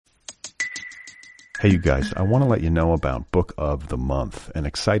Hey, you guys, I want to let you know about Book of the Month, an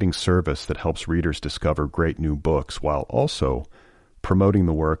exciting service that helps readers discover great new books while also promoting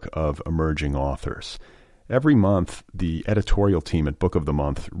the work of emerging authors. Every month, the editorial team at Book of the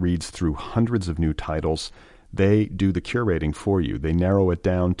Month reads through hundreds of new titles. They do the curating for you. They narrow it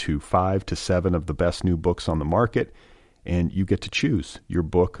down to 5 to 7 of the best new books on the market, and you get to choose your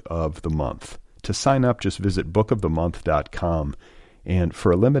Book of the Month. To sign up, just visit bookofthemonth.com. And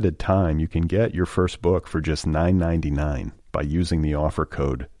for a limited time, you can get your first book for just $9.99 by using the offer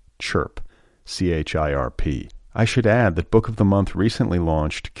code CHIRP, C-H-I-R-P. I should add that Book of the Month recently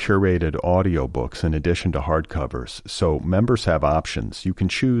launched curated audiobooks in addition to hardcovers, so members have options. You can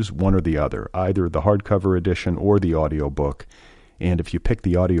choose one or the other, either the hardcover edition or the audiobook. And if you pick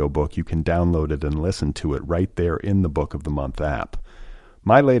the audiobook, you can download it and listen to it right there in the Book of the Month app.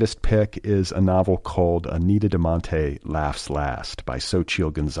 My latest pick is a novel called Anita de Monte Laughs Last by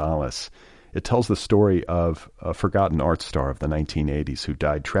Xochitl Gonzalez. It tells the story of a forgotten art star of the 1980s who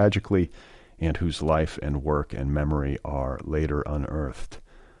died tragically and whose life and work and memory are later unearthed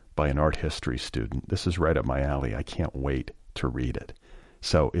by an art history student. This is right up my alley. I can't wait to read it.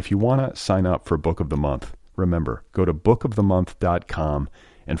 So if you want to sign up for Book of the Month, remember, go to bookofthemonth.com,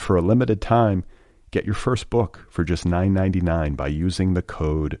 and for a limited time, get your first book for just $9.99 by using the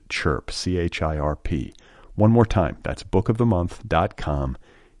code CHIRP, C-H-I-R-P. One more time, that's bookofthemonth.com.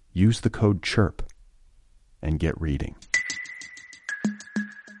 Use the code CHIRP and get reading.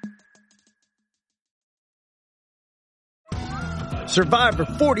 Survivor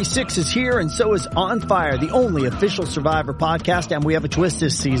 46 is here, and so is On Fire, the only official Survivor podcast, and we have a twist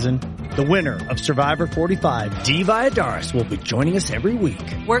this season. The winner of Survivor 45, Dee Valladares, will be joining us every week.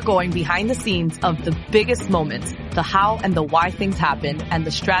 We're going behind the scenes of the biggest moments, the how and the why things happen, and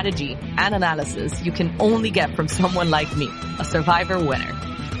the strategy and analysis you can only get from someone like me, a Survivor winner.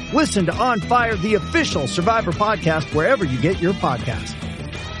 Listen to On Fire, the official Survivor podcast, wherever you get your podcast.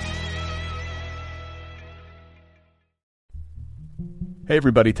 Hey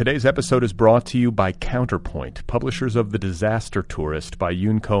everybody, today's episode is brought to you by Counterpoint, publishers of The Disaster Tourist by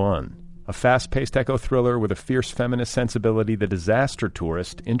Yoon Ko-un. A fast-paced eco-thriller with a fierce feminist sensibility, The Disaster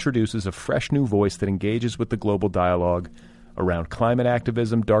Tourist introduces a fresh new voice that engages with the global dialogue around climate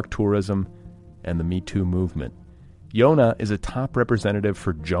activism, dark tourism, and the Me Too movement. Yona is a top representative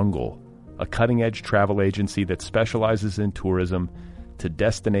for Jungle, a cutting-edge travel agency that specializes in tourism to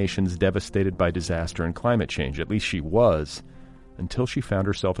destinations devastated by disaster and climate change. At least she was, until she found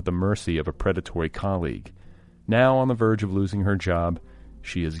herself at the mercy of a predatory colleague. Now, on the verge of losing her job,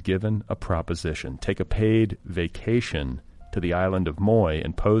 she is given a proposition. Take a paid vacation to the island of Moy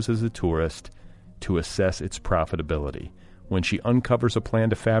and pose as a tourist to assess its profitability. When she uncovers a plan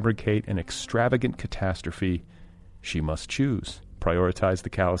to fabricate an extravagant catastrophe, she must choose: prioritize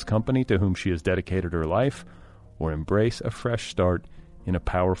the callous company to whom she has dedicated her life, or embrace a fresh start in a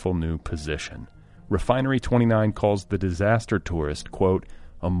powerful new position. Refinery 29 calls The Disaster Tourist, quote,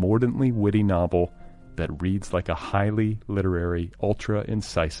 a mordantly witty novel that reads like a highly literary,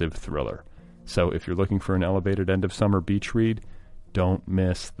 ultra-incisive thriller. So if you're looking for an elevated end-of-summer beach read, don't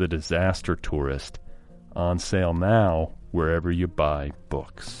miss The Disaster Tourist. On sale now, wherever you buy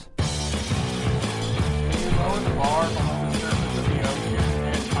books. Lower the bar below the surface of the ocean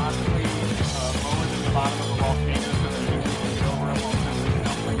and possibly lower than the bottom of a volcano so that people can go over it while sending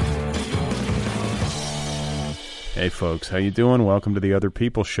dumplings to the fuel. Hey folks, how you doing? Welcome to the Other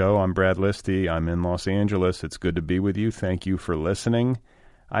People Show. I'm Brad Listy. I'm in Los Angeles. It's good to be with you. Thank you for listening.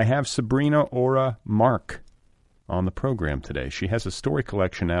 I have Sabrina Orah Mark on the program today. She has a story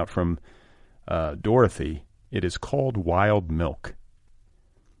collection out from Dorothy. It is called Wild Milk.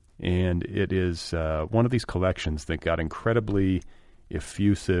 And it is one of these collections that got incredibly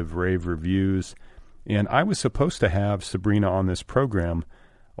effusive rave reviews. And I was supposed to have Sabrina on this program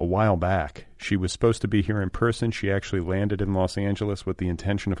a while back. She was supposed to be here in person. She actually landed in Los Angeles with the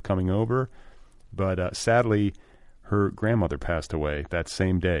intention of coming over. But sadly, her grandmother passed away that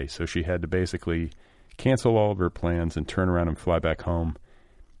same day. So she had to basically cancel all of her plans and turn around and fly back home.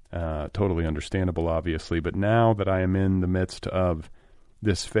 Totally understandable, obviously. But now that I am in the midst of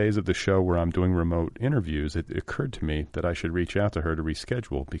this phase of the show where I'm doing remote interviews, it occurred to me that I should reach out to her to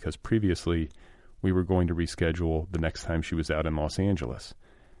reschedule, because previously we were going to reschedule the next time she was out in Los Angeles.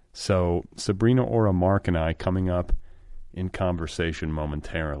 So Sabrina Orah Mark and I coming up in conversation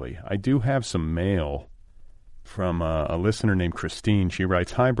momentarily. I do have some mail from a listener named Christine. She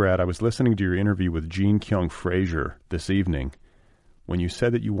writes, "Hi Brad, I was listening to your interview with Jean Kyung Fraser this evening when you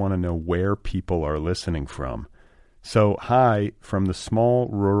said that you want to know where people are listening from. So hi from the small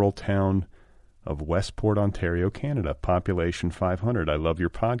rural town of Westport, Ontario, Canada, population 500. I love your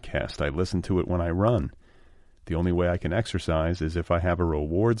podcast. I listen to it when I run. The only way I can exercise is if I have a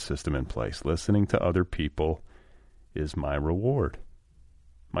reward system in place. Listening to other people is my reward.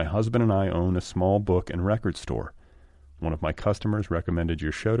 My husband and I own a small book and record store. One of my customers recommended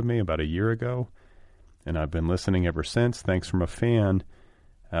your show to me about a year ago, and I've been listening ever since. Thanks from a fan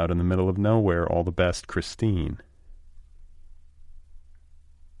out in the middle of nowhere. All the best, Christine.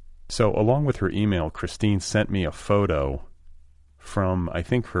 So along with her email, Christine sent me a photo from, I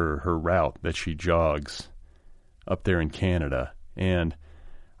think, her route that she jogs up there in Canada. And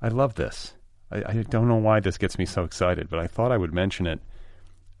I love this. I don't know why this gets me so excited, but I thought I would mention it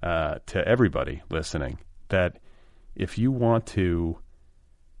to everybody listening, that if you want to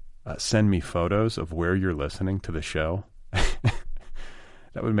send me photos of where you're listening to the show,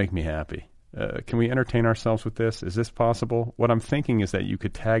 that would make me happy. Can we entertain ourselves with this? Is this possible? What I'm thinking is that you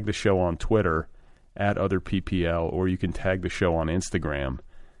could tag the show on Twitter at otherppl, or you can tag the show on Instagram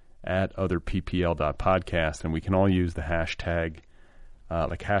at otherppl.podcast, and we can all use the hashtag,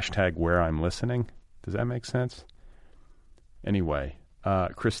 hashtag where I'm listening. Does that make sense? Anyway,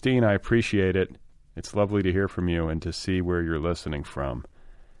 Christine, I appreciate it. It's lovely to hear from you and to see where you're listening from.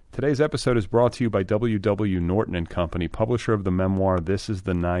 Today's episode is brought to you by W.W. Norton & Company, publisher of the memoir This Is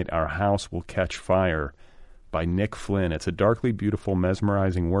the Night Our House Will Catch Fire by Nick Flynn. It's a darkly beautiful,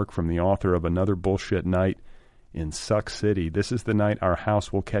 mesmerizing work from the author of Another Bullshit Night in Suck City. This Is the Night Our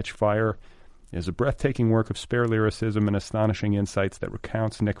House Will Catch Fire is a breathtaking work of spare lyricism and astonishing insights that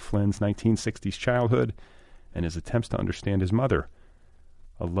recounts Nick Flynn's 1960s childhood and his attempts to understand his mother,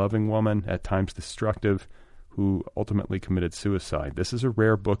 a loving woman, at times destructive, who ultimately committed suicide. This is a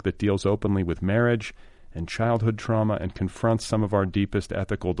rare book that deals openly with marriage and childhood trauma and confronts some of our deepest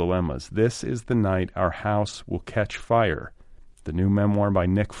ethical dilemmas. This Is the Night Our House Will Catch Fire, the new memoir by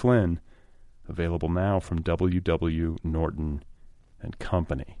Nick Flynn, available now from W.W. Norton and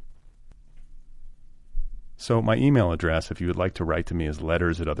Company. So my email address, if you would like to write to me, is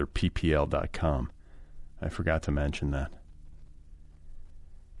letters@otherppl.com. I forgot to mention that.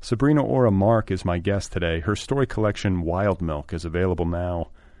 Sabrina Orah Mark is my guest today. Her story collection, Wild Milk, is available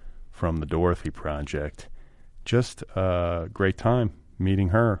now from the Dorothy Project. Just a great time meeting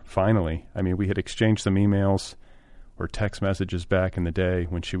her, finally. I mean, we had exchanged some emails or text messages back in the day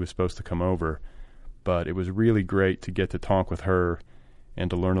when she was supposed to come over, but it was really great to get to talk with her and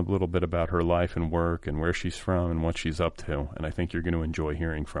to learn a little bit about her life and work and where she's from and what she's up to, and I think you're going to enjoy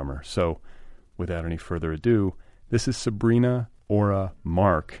hearing from her. So, without any further ado, this is Sabrina Orah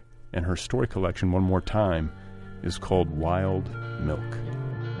Mark, and her story collection, one more time, is called Wild Milk.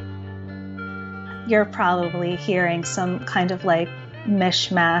 You're probably hearing some kind of like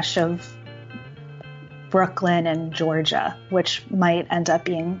mishmash of Brooklyn and Georgia, which might end up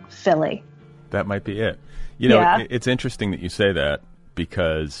being Philly. That might be it. You know, It's interesting that you say that,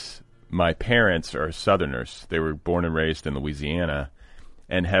 because my parents are Southerners. They were born and raised in Louisiana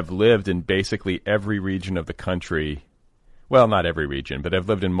and have lived in basically every region of the country. Well, not every region, but I've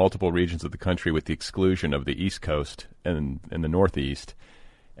lived in multiple regions of the country with the exclusion of the East Coast and the Northeast,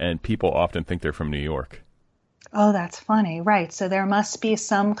 and people often think they're from New York. Oh, that's funny. Right. So there must be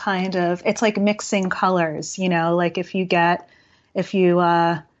some kind of, it's like mixing colors, you know, like if you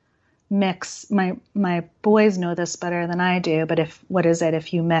mix, my boys know this better than I do, but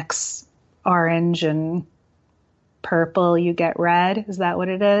if you mix orange and purple, you get red. Is that what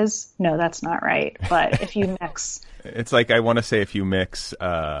it is? No, that's not right. But if you mix... It's like, I want to say if you mix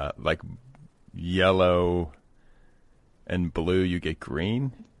like yellow and blue, you get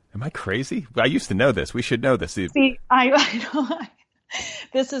green. Am I crazy? I used to know this. We should know this. See, I know.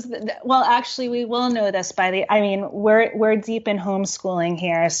 This is, well, actually, we will know this we're deep in homeschooling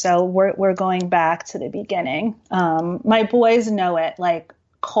here. So we're going back to the beginning. My boys know it like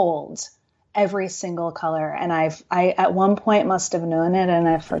cold. Every single color, and I at one point must have known it, and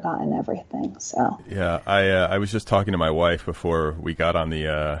I've forgotten everything. So yeah, I was just talking to my wife before we got on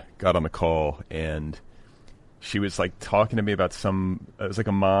the call, and she was like talking to me about it was like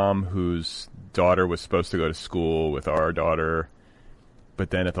a mom whose daughter was supposed to go to school with our daughter, but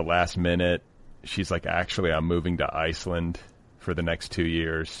then at the last minute, she's like, actually, I'm moving to Iceland for the next 2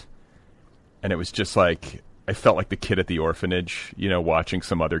 years, and it was just like, I felt like the kid at the orphanage, you know, watching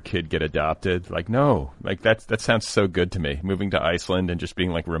some other kid get adopted. Like, no, like that sounds so good to me. Moving to Iceland and just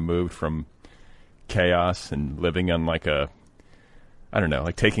being like removed from chaos and living on like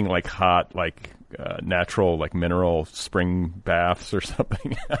like taking like hot, like natural, like mineral spring baths or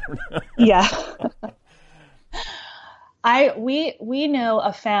something. I don't know. Yeah. We know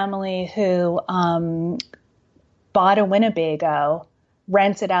a family who bought a Winnebago,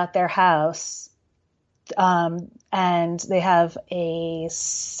 rented out their house, And they have a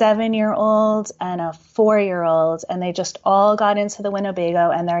 7-year-old and a 4-year-old, and they just all got into the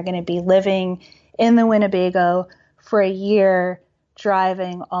Winnebago, and they're going to be living in the Winnebago for a year,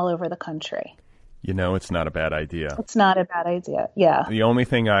 driving all over the country. You know, it's not a bad idea. It's not a bad idea. Yeah. The only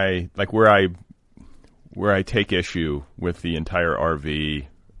thing where I take issue with the entire RV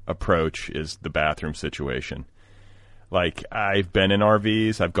approach is the bathroom situation. Like, I've been in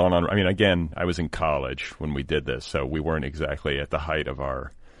RVs. I've gone on. I mean, again, I was in college when we did this, so we weren't exactly at the height of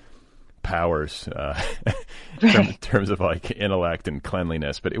our powers in terms of like intellect and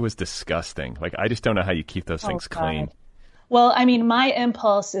cleanliness. But it was disgusting. Like, I just don't know how you keep those things clean. Well, I mean, my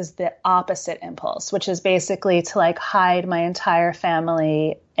impulse is the opposite impulse, which is basically to like hide my entire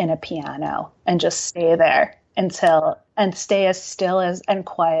family in a piano and just stay there and stay as still and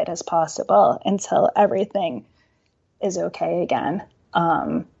quiet as possible until everything is okay again.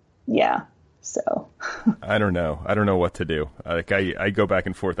 Yeah. So I don't know what to do. Like, I go back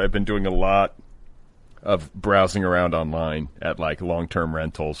and forth. I've been doing a lot of browsing around online at like long-term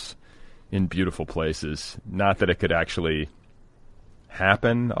rentals in beautiful places. Not that it could actually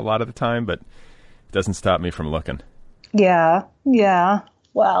happen a lot of the time, but it doesn't stop me from looking. Yeah.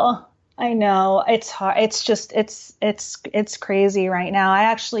 Well, I know it's hard. It's just, it's crazy right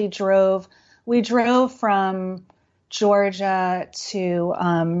now. We drove from Georgia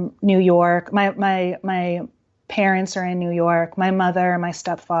to New York. My parents are in New York. My mother, my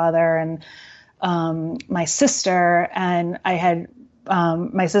stepfather, and my sister. And I had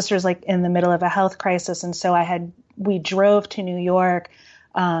my sister's like in the middle of a health crisis, and so we drove to New York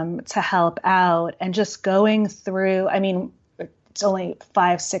to help out, and just going through. I mean, it's only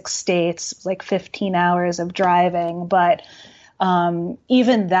 5-6 states, like 15 hours of driving, but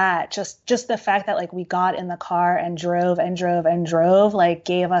even that, just the fact that like we got in the car and drove, like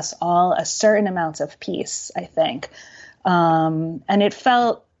gave us all a certain amount of peace, I think. And it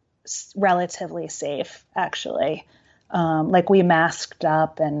felt relatively safe, actually. Like we masked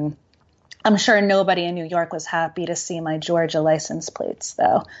up, and I'm sure nobody in New York was happy to see my Georgia license plates,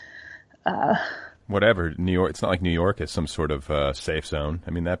 though. Whatever, New York. It's not like New York is some sort of safe zone.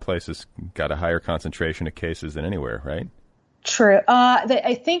 I mean, that place has got a higher concentration of cases than anywhere, right? True.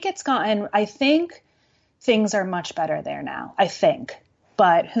 I think things are much better there now. I think,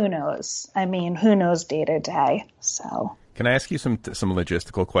 but who knows? I mean, who knows day to day? So, can I ask you some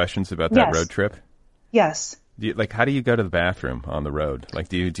logistical questions about that road trip? Yes. How do you go to the bathroom on the road? Like,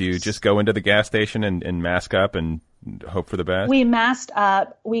 do you just go into the gas station and mask up and hope for the best? We masked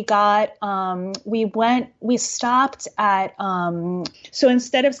up. We got, we stopped at, so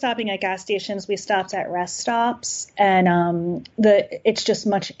instead of stopping at gas stations, we stopped at rest stops, and, it's just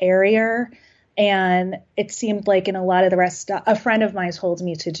much airier. And it seemed like in a lot of the rest stop, a friend of mine told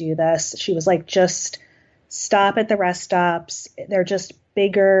me to do this. She was like, just stop at the rest stops. They're just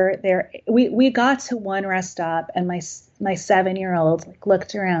bigger. We got to one rest stop, and my 7-year-old like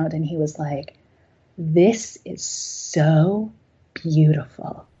looked around, and he was like, "This is so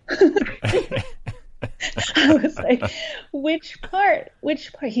beautiful." I was like, which part?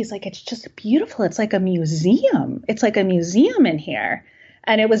 He's like, "It's just beautiful. It's like a museum. It's like a museum in here."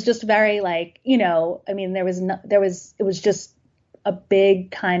 And it was just very like, I mean, it was just a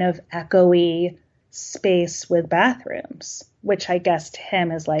big kind of echoey space with bathrooms, which I guess to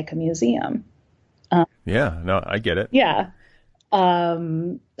him is like a museum. Yeah, no, I get it. Yeah.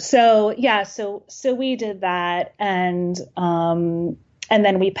 So we did that, and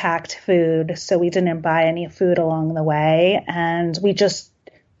then we packed food. So we didn't buy any food along the way, and we just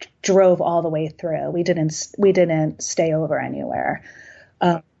drove all the way through. We didn't stay over anywhere.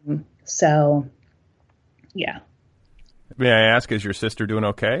 So yeah. May I ask, is your sister doing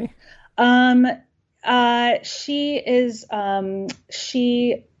okay? She is,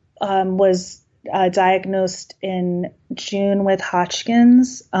 she was diagnosed in June with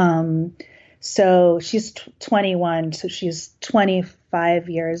Hodgkin's. So she's 21, so she's 25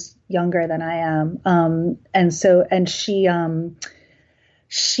 years younger than I am. And she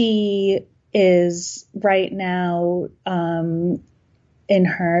is right now,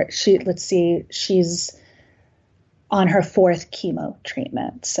 she's on her 4th chemo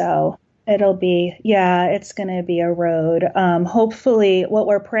treatment. So it's going to be a road. Hopefully what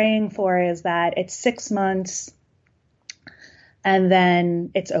we're praying for is that it's 6 months and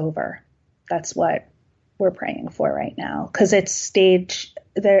then it's over. That's what we're praying for right now. 'Cause it's they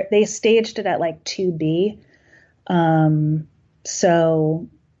staged it at like 2B. And so,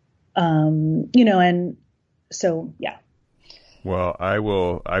 yeah. Well, I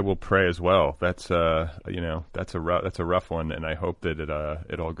will pray as well. That's that's a rough one, and I hope that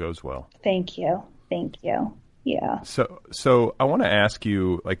it all goes well. Thank you. Thank you. Yeah. So I want to ask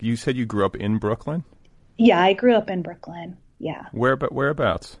you, like you said, you grew up in Brooklyn. Yeah, I grew up in Brooklyn. Yeah.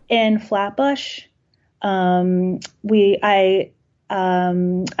 Whereabouts? In Flatbush. I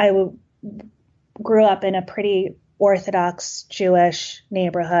grew up in a pretty Orthodox Jewish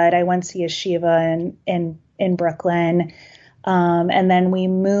neighborhood. I went to yeshiva in Brooklyn. And then we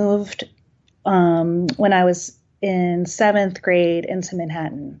moved when I was in 7th grade into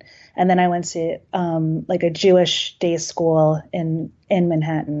Manhattan. And then I went to like a Jewish day school in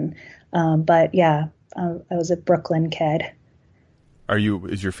Manhattan. But yeah, I was a Brooklyn kid.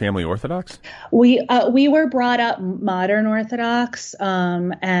 Is your family Orthodox? We were brought up modern Orthodox,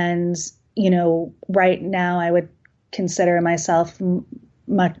 and right now I would consider myself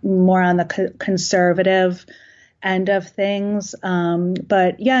much more on the conservative end of things.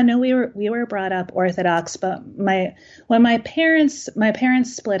 But yeah, no, we were brought up Orthodox. But when my parents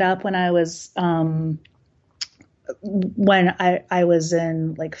split up when I was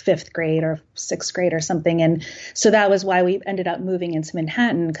in like 5th grade or 6th grade or something. And so that was why we ended up moving into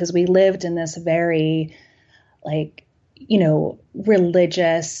Manhattan, because we lived in this very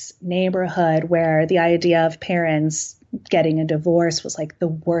religious neighborhood where the idea of parents getting a divorce was like the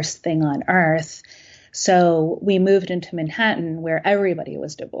worst thing on earth. So we moved into Manhattan where everybody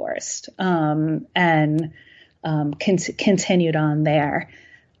was divorced, and continued on there.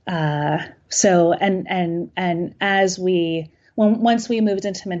 So once we moved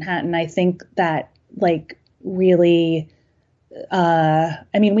into Manhattan, I think that really,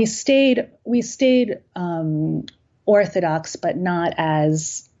 we stayed Orthodox, but not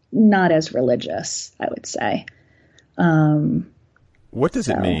as religious, I would say. What does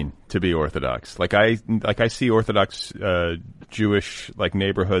it mean to be Orthodox? I see Orthodox Jewish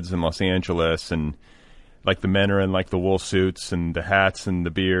neighborhoods in Los Angeles, and the men are in the wool suits and the hats and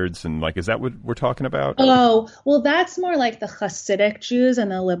the beards, and is that what we're talking about? Oh, well, that's more like the Hasidic Jews and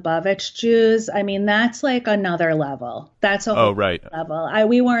the Lubavitch Jews. That's another level. That's a whole level.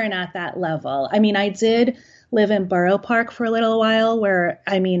 We weren't at that level. I did live in Borough Park for a little while, where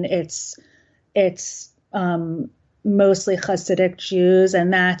it's mostly Hasidic Jews,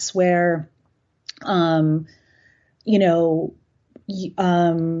 and that's where the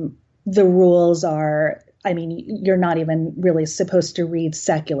rules are, you're not even really supposed to read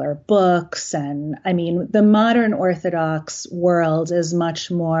secular books. And the modern Orthodox world is much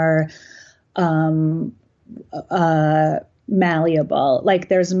more malleable.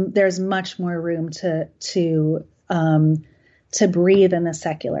 There's much more room to breathe in the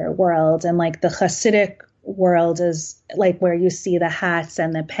secular world. And the Hasidic world is where you see the hats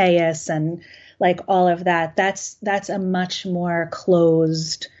and the payas and all of that. That's a much more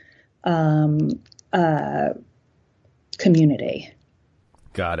closed community.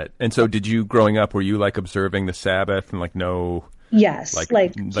 Got it. And so did you, growing up, were you observing the Sabbath and no? Yes.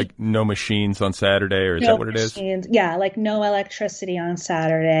 No machines on Saturday, or is that what it is? Yeah. No electricity on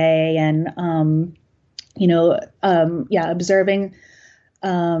Saturday, and, observing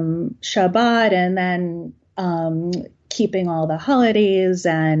Shabbat, and then keeping all the holidays.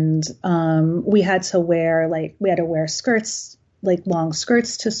 And we had to wear skirts, long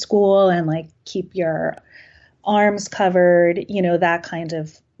skirts to school, and keep your arms covered, that kind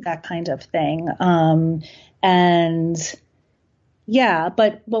of thing. And yeah,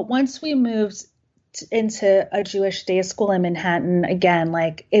 but once we moved into a Jewish day school in Manhattan, again,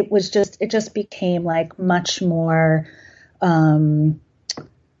 it just became much more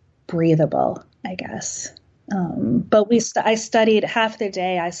breathable, I guess. But I studied half the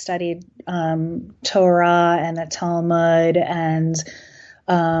day. I studied Torah and the Talmud, and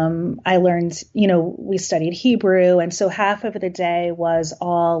I learned, we studied Hebrew, and so half of the day was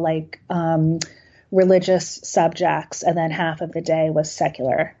all religious subjects, and then half of the day was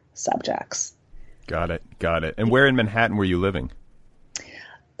secular subjects. Got it. And where in Manhattan were you living?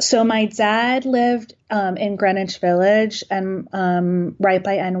 So my dad lived in Greenwich Village, and right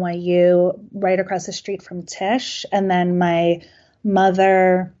by NYU, right across the street from Tisch. And then my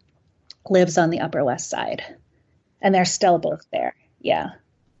mother lives on the Upper West Side, and they're still both there. Yeah.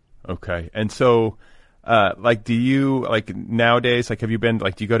 Okay. And so, do you, nowadays, have you been,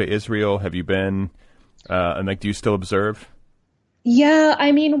 do you go to Israel? Have you been, and do you still observe? Yeah,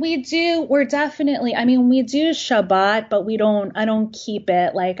 we do. We do Shabbat, but I don't keep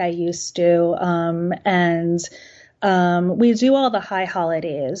it like I used to. And we do all the high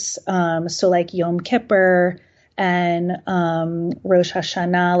holidays. So Yom Kippur and Rosh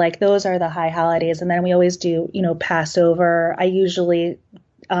Hashanah, those are the high holidays. And then we always do, Passover. I usually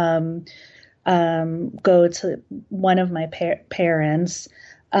go to one of my parents.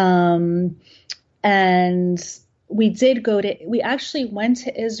 And we actually went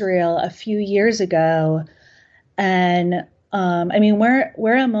to Israel a few years ago. And I mean,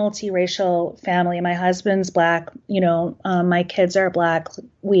 we're a multiracial family. My husband's Black, my kids are Black.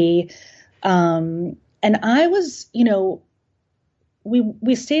 And I was,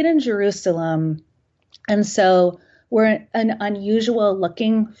 we stayed in Jerusalem. And so we're an unusual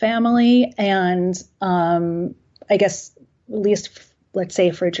looking family. And I guess, at least let's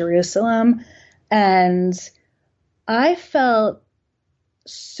say for Jerusalem. And I felt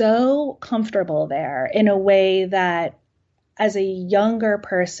so comfortable there in a way that as a younger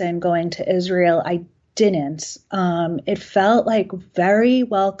person going to Israel, I didn't. It felt like very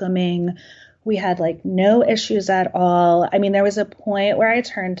welcoming. We had like no issues at all. I mean, there was a point where I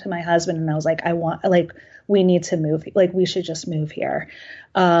turned to my husband and I was like, we need to move. Like, we should just move here.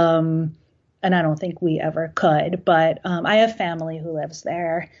 And I don't think we ever could, but I have family who lives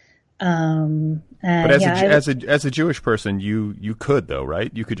there. But as a Jewish person, you could though,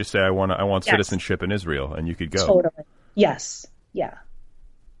 right? You could just say, I want citizenship in Israel, and you could go. Totally. Yes. Yeah.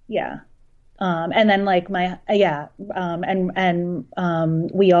 Yeah. And then like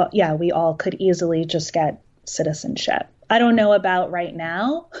we all could easily just get citizenship. I don't know about right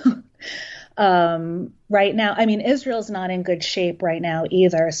now. Right now, I mean, Israel's not in good shape right now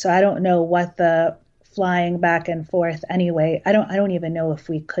either. So I don't know what the flying back and forth anyway. I don't even know if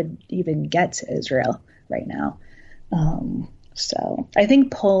we could even get to Israel right now. So I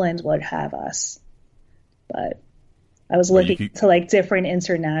think Poland would have us, but I was looking to like different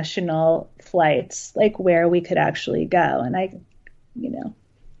international flights, like where we could actually go. And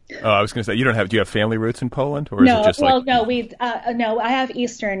Oh, I was going to say, do you have family roots in Poland, or is it just like? No, I have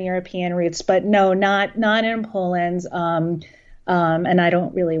Eastern European roots, but no, not in Poland. And I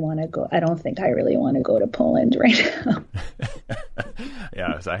don't really want to go. I don't think I really want to go to Poland right now.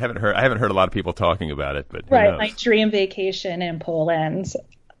 Yeah, so I haven't heard a lot of people talking about it, but right, my dream vacation in Poland.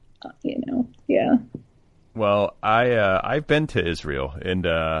 Yeah. Well, I've been to Israel, and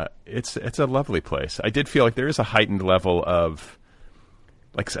it's a lovely place. I did feel like there is a heightened level of,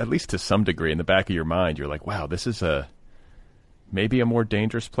 like, at least to some degree, in the back of your mind, you're like, wow, this is maybe a more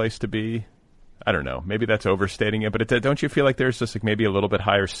dangerous place to be. I don't know. Maybe that's overstating it, but don't you feel like there's just like maybe a little bit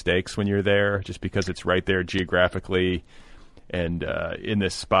higher stakes when you're there, just because it's right there geographically, and in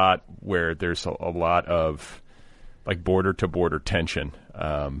this spot where there's a lot of like border to border tension.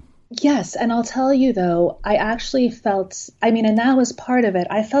 Yes, and I'll tell you though, I actually felt, and that was part of it.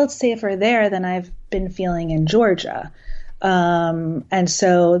 I felt safer there than I've been feeling in Georgia. And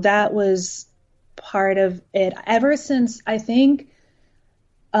so that was part of it ever since, I think,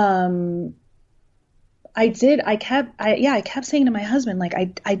 I kept saying to my husband, like,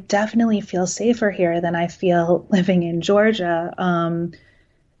 I definitely feel safer here than I feel living in Georgia.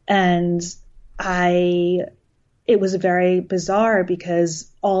 And it was very bizarre because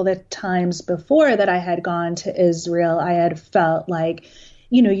all the times before that I had gone to Israel, I had felt like,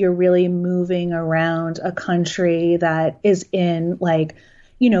 you're really moving around a country that is in like,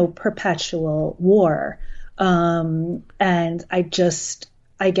 perpetual war. And I guess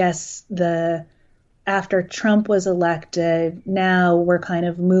after Trump was elected, now we're kind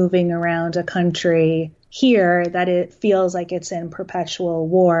of moving around a country here that it feels like it's in perpetual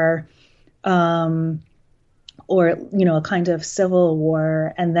war, or, a kind of civil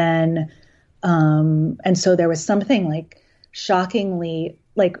war. And then, and so there was something like shockingly,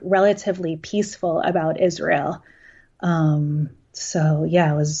 like relatively peaceful about Israel. So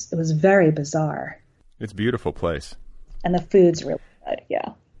yeah, it was very bizarre. It's a beautiful place. And the food's really good. Yeah.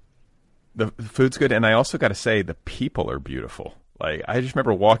 The food's good, and I also got to say the people are beautiful. Like, I just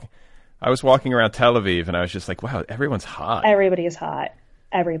remember I was walking around Tel Aviv, and I was just like, wow, everyone's hot. Everybody's hot.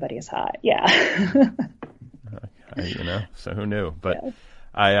 Yeah. So who knew? But yeah.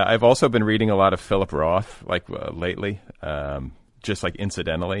 I've also been reading a lot of Philip Roth, like lately, just like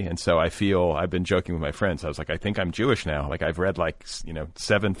incidentally, and so I've been joking with my friends. I was like, I think I'm Jewish now. Like, I've read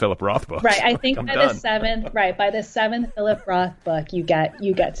 7 Philip Roth books. Right. I think by the seventh Philip Roth book, you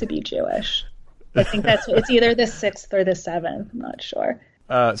get to be Jewish. I think it's either the 6th or the 7th. I'm not sure.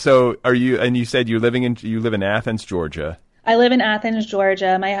 So are you? And you said you live in Athens, Georgia. I live in Athens,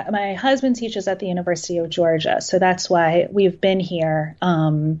 Georgia. My husband teaches at the University of Georgia, so that's why we've been here.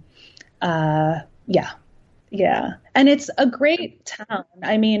 Yeah. And it's a great town.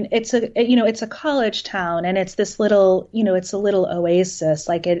 I mean, it's a college town, and it's this little, it's a little oasis.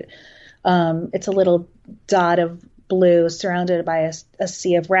 Like it's a little dot of blue surrounded by a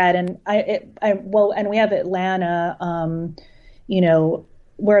sea of red. And and we have Atlanta,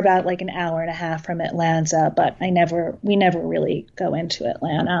 we're about like an hour and a half from Atlanta, but we never really go into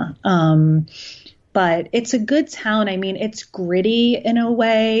Atlanta. but it's a good town. I mean, it's gritty in a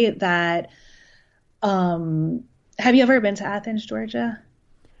way that, have you ever been to Athens, Georgia?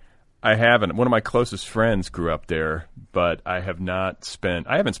 I haven't. One of my closest friends grew up there, but I haven't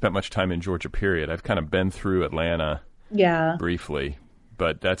spent much time in Georgia, period. I've kind of been through Atlanta briefly,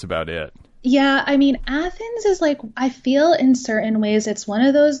 but that's about it. Yeah, I mean, Athens is like, I feel in certain ways it's one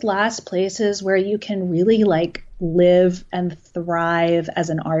of those last places where you can really like live and thrive as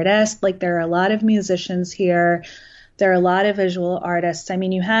an artist. Like there are a lot of musicians here. There are a lot of visual artists. I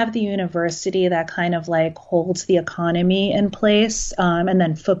mean, you have the university that kind of like holds the economy in place, and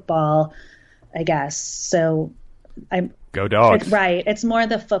then football, I guess. So Go Dogs. Right. It's more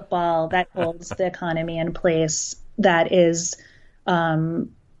the football that holds the economy in place that is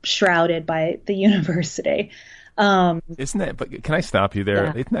shrouded by the university. Isn't that, but can I stop you there?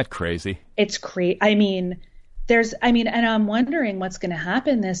 Yeah. Isn't that crazy? It's crazy. I mean, and I'm wondering what's going to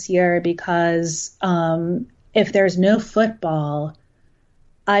happen this year because if there's no football,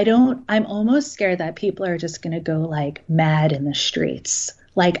 I'm almost scared that people are just going to go like mad in the streets.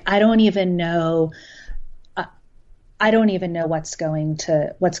 Like, I don't even know what's going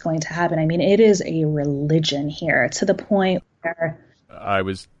to happen. I mean, it is a religion here to the point where I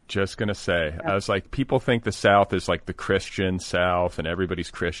was just going to say, I was like, people think the South is like the Christian South and everybody's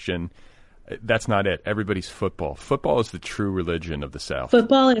Christian. That's not it. Everybody's football. Football is the true religion of the South.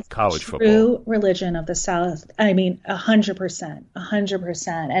 Football is college the football. True religion of the South. I mean, 100%,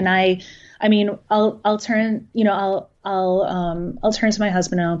 100%. And I mean, I'll turn, I'll turn to my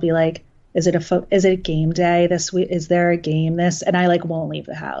husband and I'll be like, is it game day this week? Is there a game this? And I like won't leave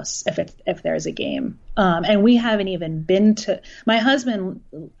the house if there's a game. And we haven't even been to, my husband,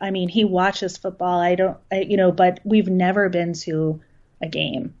 I mean, he watches football. But we've never been to a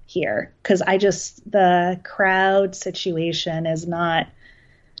game here because the crowd situation is not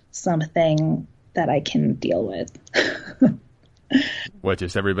something that I can deal with. What,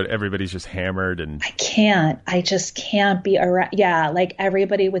 just everybody's just hammered and I just can't be around. Yeah. Like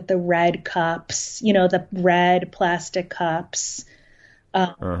everybody with the red cups, the red plastic cups,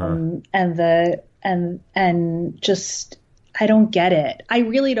 and just, I don't get it. I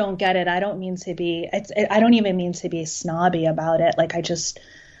really don't get it. I don't even mean to be snobby about it. Like, I just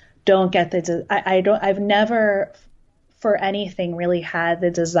don't get I've never for anything really had the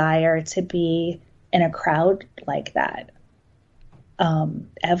desire to be in a crowd like that.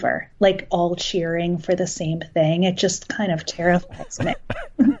 Ever, like all cheering for the same thing. It just kind of terrifies me.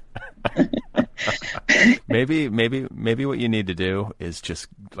 Maybe what you need to do is just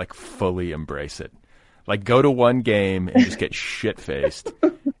like fully embrace it. Like go to one game and just get shit faced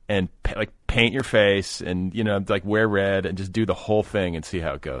and like paint your face and, like wear red and just do the whole thing and see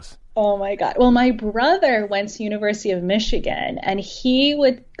how it goes. Oh my God. Well, my brother went to University of Michigan and he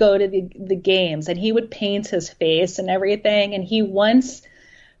would go to the games and he would paint his face and everything. And he once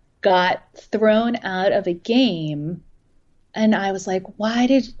got thrown out of a game. And I was like, why?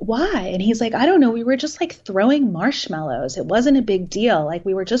 And he's like, I don't know. We were just like throwing marshmallows. It wasn't a big deal. Like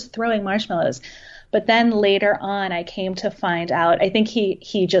we were just throwing marshmallows. But then later on, I came to find out, I think he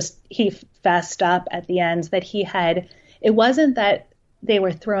fessed up at the end that it wasn't that they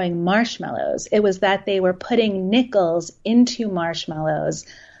were throwing marshmallows. It was that they were putting nickels into marshmallows,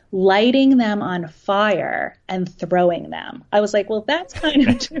 lighting them on fire and throwing them. I was like, well, that's kind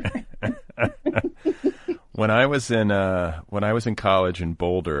of different. When I was in college in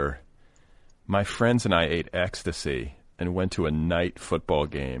Boulder, my friends and I ate ecstasy and went to a night football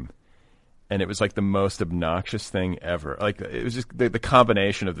game. And it was like the most obnoxious thing ever. Like it was just the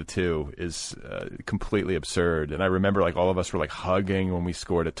combination of the two is completely absurd. And I remember like all of us were like hugging when we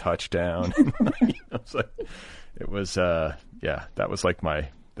scored a touchdown. That's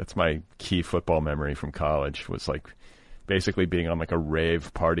my key football memory from college was like basically being on like a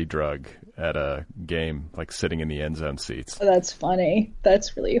rave party drug at a game, like sitting in the end zone seats. Oh, that's funny.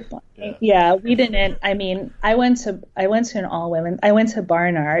 That's really funny. Yeah, we didn't. I mean, I went to an all women. I went to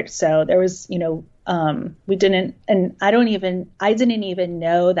Barnard, so there was, we didn't, and I didn't even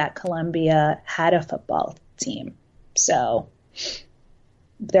know that Columbia had a football team. So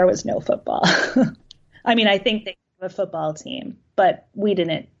there was no football. I mean, I think they have a football team, but we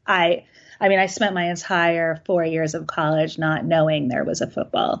didn't. I spent my entire 4 years of college not knowing there was a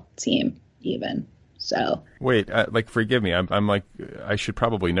football team even. So wait, forgive me. I'm like, I should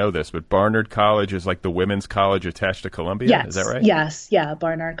probably know this, but Barnard College is like the women's college attached to Columbia. Yes. Is that right? Yes. Yeah.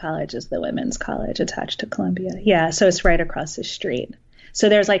 Barnard College is the women's college attached to Columbia. Yeah. So it's right across the street. So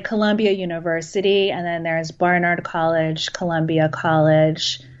there's like Columbia University, and then there's Barnard College, Columbia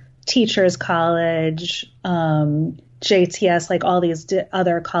College, Teachers College, JTS, like all these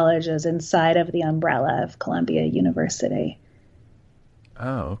other colleges inside of the umbrella of Columbia University.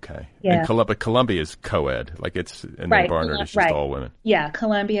 Oh, okay. Yeah. And Columbia is co-ed, like it's, and then Right. Barnard is just Right. all women. Yeah,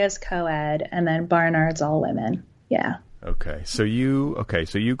 Columbia is co-ed, and then Barnard's all women. Yeah. Okay. So you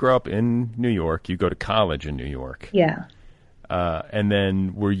grow up in New York. You go to college in New York. Yeah. And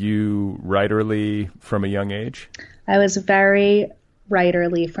then were you writerly from a young age? I was very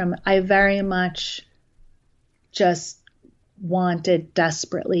writerly I very much just wanted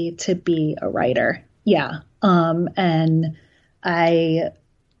desperately to be a writer. Yeah. And I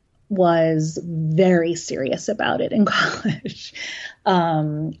was very serious about it in college.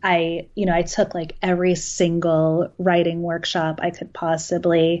 I took like every single writing workshop I could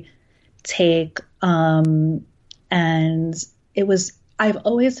possibly take. And I've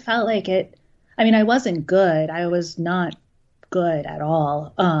always felt like I wasn't good. I was not good at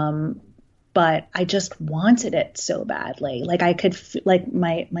all. But I just wanted it so badly. Like I could, like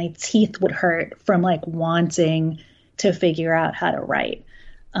my teeth would hurt from like wanting to figure out how to write.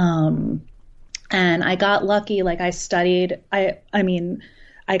 And I got lucky. Like I studied, I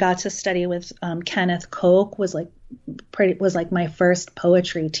got to study with, Kenneth Koch was like my first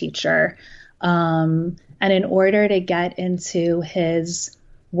poetry teacher. And in order to get into his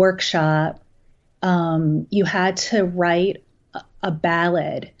workshop, you had to write a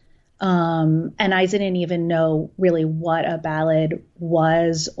ballad. And I didn't even know really what a ballad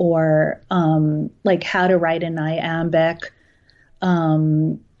was or, like how to write an iambic,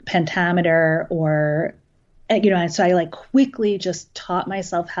 pentameter or, and so I like quickly just taught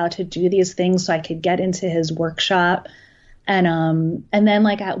myself how to do these things so I could get into his workshop. And then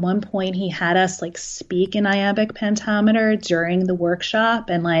like at one point he had us like speak in iambic pentameter during the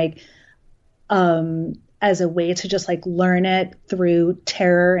workshop and like, as a way to just like learn it through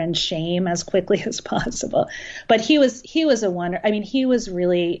terror and shame as quickly as possible. But he was a wonder. I mean, he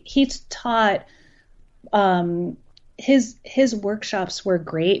taught, his workshops were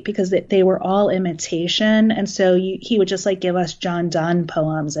great because they were all imitation. And so he would just like give us John Donne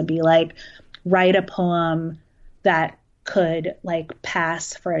poems and be like, write a poem that could like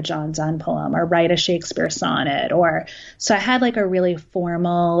pass for a John Donne poem or write a Shakespeare sonnet so I had like a really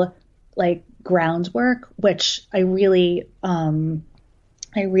formal like groundwork, which I really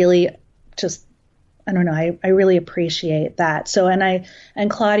just, I don't know, I really appreciate that. So, and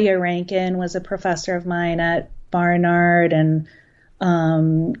Claudia Rankin was a professor of mine at Barnard and,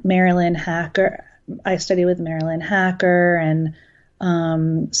 Marilyn Hacker. I studied with Marilyn Hacker. And,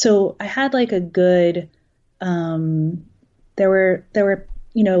 so I had like a good, there were,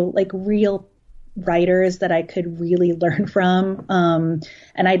 like real writers that I could really learn from. And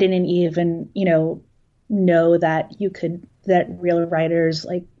I didn't even, know that that real writers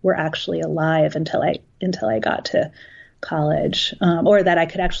like were actually alive until I got to college, or that I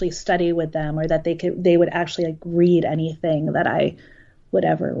could actually study with them or that they would actually like read anything that I would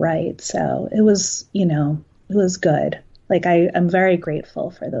ever write. So it was, it was good. Like I'm very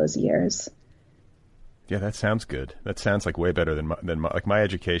grateful for those years. Yeah, that sounds good. That sounds like way better than my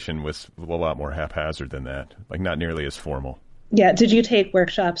education was a lot more haphazard than that. Like not nearly as formal. Yeah. Did you take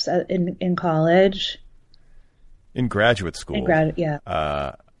workshops in college? In graduate school. Yeah.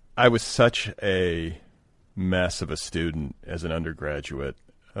 I was such a mess of a student as an undergraduate.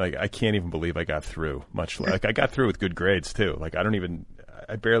 Like I can't even believe I got through. Much like I got through with good grades too. Like I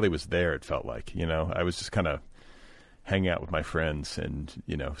barely was there. It felt like, I was just kind of hang out with my friends and,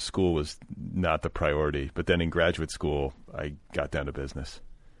 school was not the priority. But then in graduate school, I got down to business.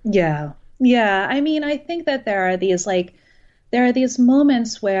 Yeah. Yeah. I mean, I think that there are these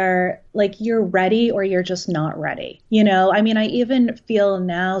moments where like you're ready or you're just not ready. I mean, I even feel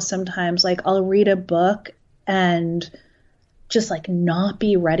now sometimes like I'll read a book and just like not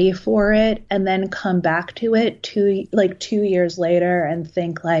be ready for it and then come back to it 2 years later and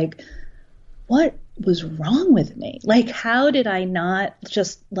think like, what was wrong with me? Like, how did I not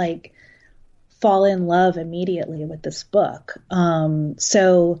just like fall in love immediately with this book?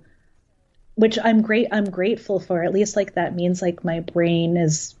 So, which I'm grateful for. At least like that means like my brain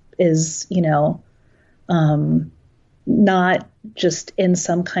is not just in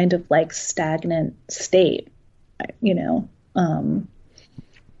some kind of like stagnant state,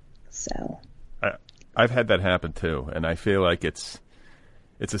 so. I've had that happen too. And I feel like it's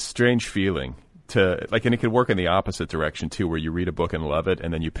a strange feeling to like, and it could work in the opposite direction too, where you read a book and love it.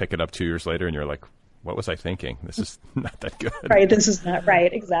 And then you pick it up 2 years later and you're like, what was I thinking? This is not that good. Right. This is not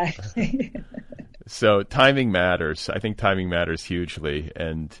right. Exactly. So timing matters. I think timing matters hugely.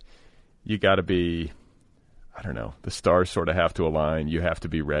 And you got to be, I don't know, the stars sort of have to align. You have to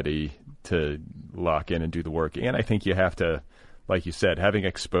be ready to lock in and do the work. And I think you have to, like you said, having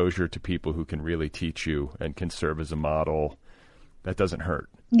exposure to people who can really teach you and can serve as a model, that doesn't hurt.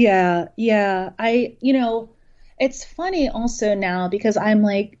 Yeah. It's funny also now because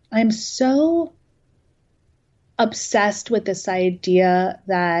I'm so obsessed with this idea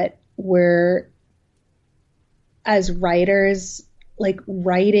that we're, as writers,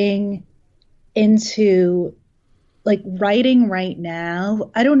 writing right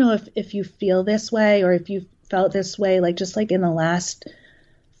now. I don't know if you feel this way or if you felt this way, just in the last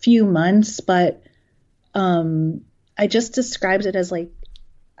few months, but I just described it as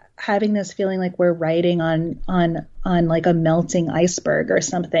having this feeling like we're writing on a melting iceberg or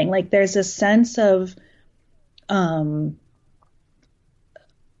something. There's a sense of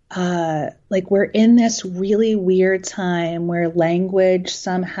we're in this really weird time where language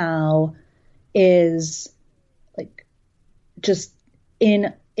somehow is just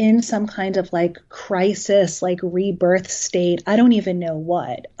in some kind of crisis, rebirth state. I don't even know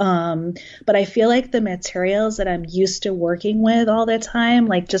what. But I feel like the materials that I'm used to working with all the time,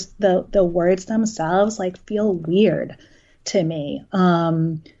 just the words themselves, feel weird to me.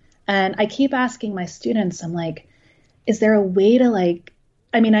 And I keep asking my students, I'm like, is there a way to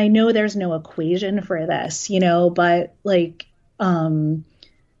I know there's no equation for this, but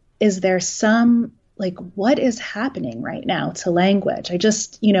is there some, what is happening right now to language? I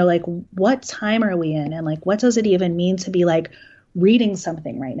just, what time are we in? And what does it even mean to be reading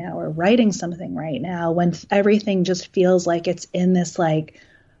something right now or writing something right now when everything just feels like it's in this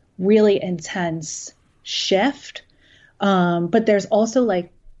really intense shift. But there's also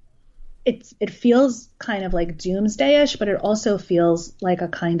it feels kind of doomsday-ish, but it also feels like a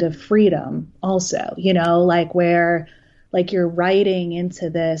kind of freedom also, where you're writing into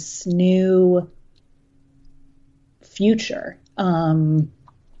this new future. And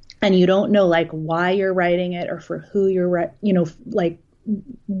you don't know why you're writing it or for who you're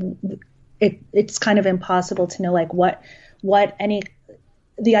it's kind of impossible to know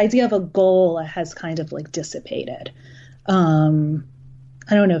the idea of a goal has kind of dissipated.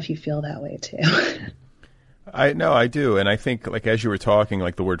 I don't know if you feel that way too. I do. And I think as you were talking,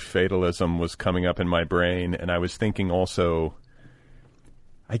 the word fatalism was coming up in my brain. And I was thinking also,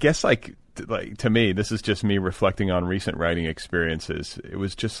 I guess to me, this is just me reflecting on recent writing experiences. It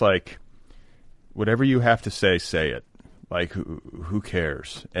was just whatever you have to say it. Who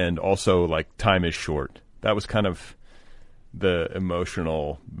cares? And also time is short. That was kind of the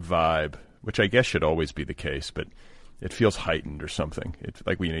emotional vibe, which I guess should always be the case, but it feels heightened or something. It's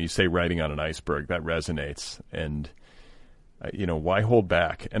you say writing on an iceberg, that resonates. And, why hold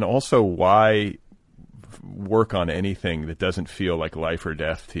back? And also why work on anything that doesn't feel like life or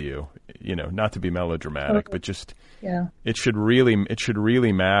death to you? Not to be melodramatic, but just, it should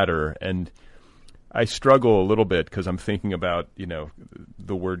really matter. And I struggle a little bit because I'm thinking about,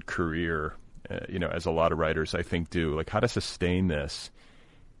 the word career, as a lot of writers I think do, how to sustain this.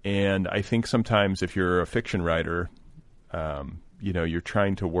 And I think sometimes if you're a fiction writer, you're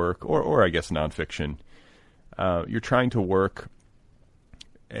trying to work, or I guess nonfiction, you're trying to work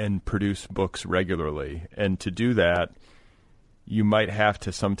and produce books regularly. And to do that, you might have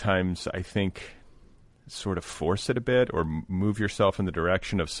to sometimes, I think, sort of force it a bit or move yourself in the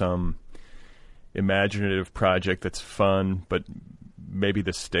direction of some imaginative project that's fun, but maybe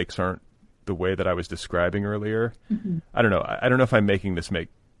the stakes aren't the way that I was describing earlier. Mm-hmm. I don't know. I don't know if I'm making this make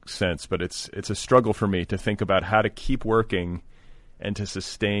sense, but it's a struggle for me to think about how to keep working and to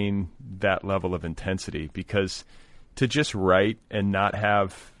sustain that level of intensity, because to just write and not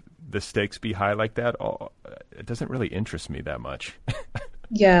have the stakes be high like that, it doesn't really interest me that much.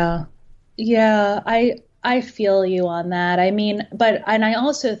 Yeah. I feel you on that. And I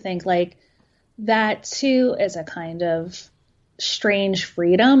also think that too is a kind of strange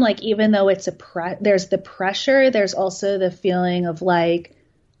freedom. Even though it's there's the pressure, there's also the feeling of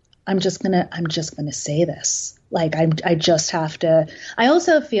I'm just gonna say this. I just have to. I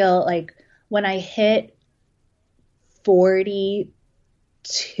also feel when I hit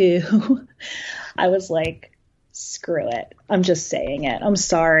 42, I was screw it. I'm just saying it. I'm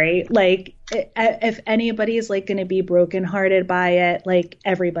sorry. If anybody's going to be brokenhearted by it,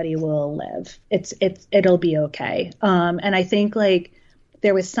 everybody will live. It'll be okay. And I think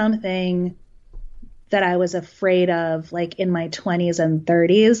there was something that I was afraid of in my 20s and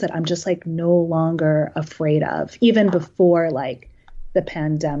 30s that I'm just no longer afraid of, even before the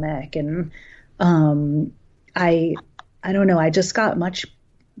pandemic. And I don't know, I just got much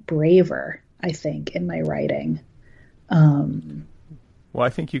braver, I think, in my writing. Well, I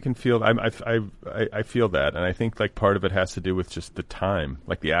think you can feel. I feel that, and I think like part of it has to do with just the time,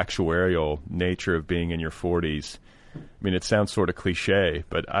 like the actuarial nature of being in your 40s. I mean, it sounds sort of cliche,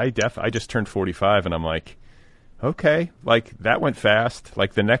 but I just turned 45, and I'm like, okay, like that went fast.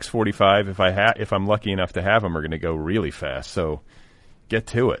 Like the next 45, if I'm lucky enough to have them, are going to go really fast. So get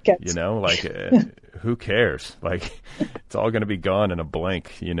to it. Like who cares? Like it's all going to be gone in a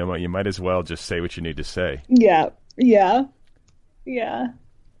blink. You might as well just say what you need to say. Yeah.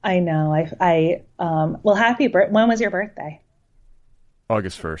 I know. Well, when was your birthday?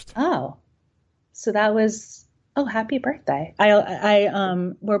 August 1st. Oh, so that was, happy birthday.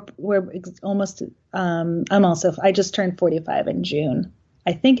 We're almost, I just turned 45 in June.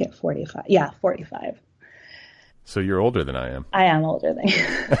 I think at 45. Yeah, 45. So you're older than I am. I am older than you.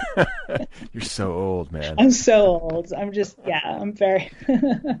 You're so old, man. I'm so old. I'm very.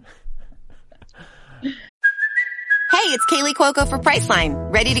 Hey, it's Kaylee Cuoco for Priceline.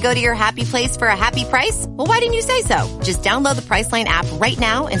 Ready to go to your happy place for a happy price? Well, why didn't you say so? Just download the Priceline app right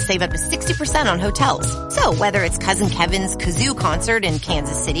now and save up to 60% on hotels. So whether it's Cousin Kevin's Kazoo Concert in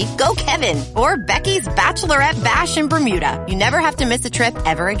Kansas City, go Kevin, or Becky's Bachelorette Bash in Bermuda, you never have to miss a trip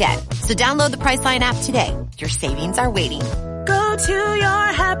ever again. So download the Priceline app today. Your savings are waiting. Go to your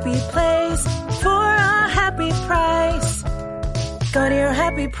happy place for a happy price. Go to your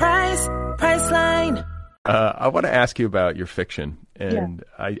happy price, Priceline. I want to ask you about your fiction. And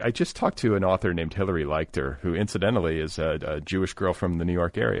yeah. I just talked to an author named Hillary Leichter, who incidentally is a Jewish girl from the New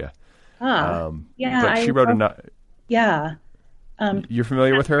York area. Yeah. But she wrote Yeah. You're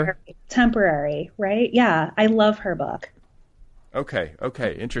familiar with her? Temporary, right? Yeah. I love her book. Okay.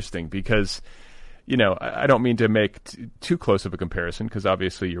 Interesting. Because, I don't mean to make too close of a comparison because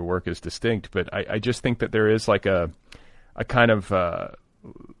obviously your work is distinct, but I just think that there is like a kind of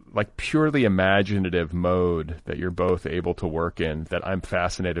like purely imaginative mode that you're both able to work in that I'm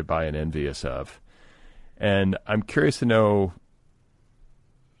fascinated by and envious of. And I'm curious to know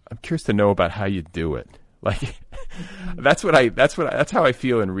about how you do it. Like that's how I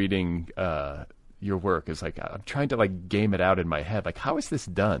feel in reading your work is like I'm trying to like game it out in my head. Like how is this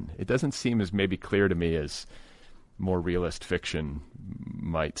done? It doesn't seem as maybe clear to me as more realist fiction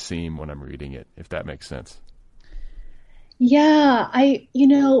might seem when I'm reading it, if that makes sense. Yeah,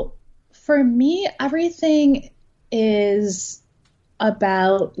 for me, everything is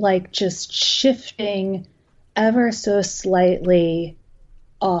about like just shifting ever so slightly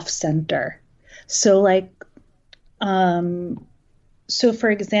off center. So like, so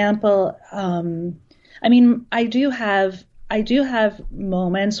for example, I do have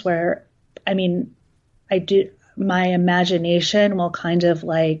moments where, my imagination will kind of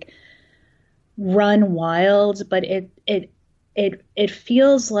like run wild, but it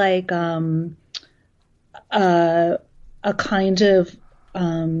feels like a kind of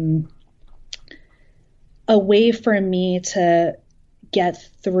a way for me to get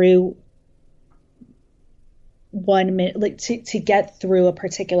through 1 minute, like to get through a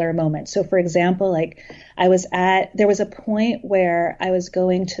particular moment. So for example, like there was a point where I was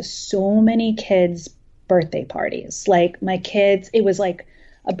going to so many kids' birthday parties. Like my kids, it was like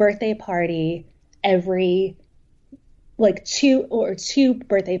a birthday party every like two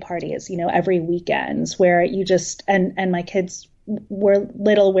birthday parties, every weekend where you just, and my kids were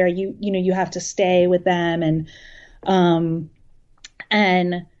little where you have to stay with them.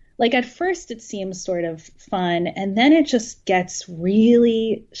 And like at first it seems sort of fun and then it just gets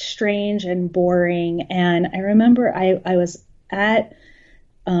really strange and boring. And I remember I was at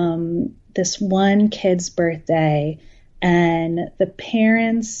this one kid's birthday and the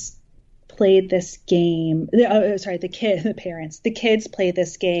parents played this game. The kids played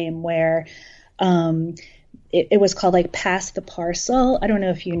this game where it was called like Pass the Parcel. I don't know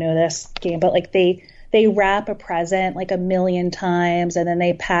if you know this game, but like they wrap a present like a million times and then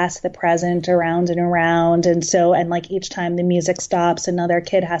they pass the present around and around. And like each time the music stops, another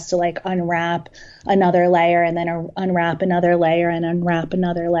kid has to like unwrap another layer and then unwrap another layer and unwrap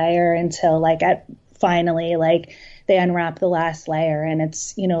another layer until like finally like they unwrap the last layer and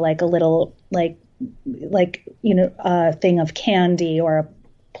it's, like a little like thing of candy or a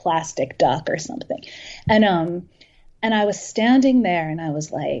plastic duck or something. And I was standing there and I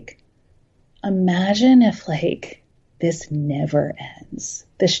was like, imagine if like this never ends.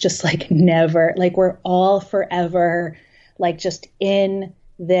 This just like never, like we're all forever like just in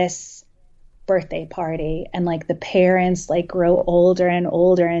this birthday party and like the parents like grow older and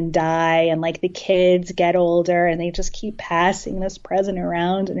older and die and like the kids get older and they just keep passing this present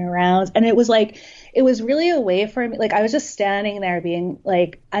around and around. And it was really a way for me. Like I was just standing there being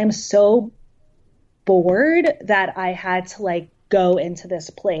like, I'm so bored that I had to like go into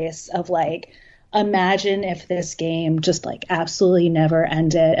this place of like, imagine if this game just like absolutely never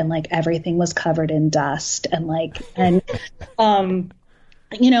ended and like everything was covered in dust and like, and, and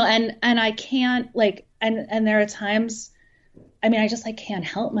I can't like, and there are times, I mean, I just like can't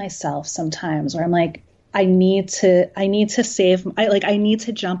help myself sometimes where I'm like, I need to save, I need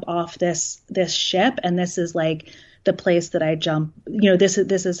to jump off this ship. And this is like the place that I jump, this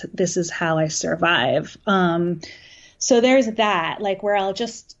is how I survive. So there's that, like, where I'll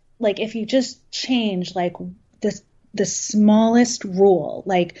just, like, if you just change like the smallest rule,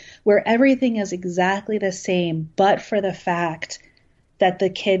 like where everything is exactly the same, but for the fact that the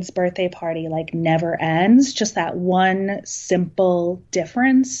kid's birthday party like never ends, just that one simple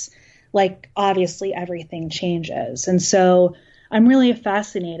difference, like obviously everything changes. And so I'm really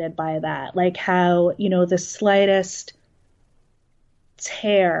fascinated by that, like how, the slightest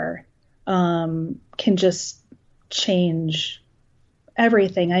tear can just change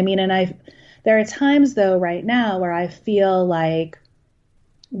everything. I mean, and there are times though right now where I feel like,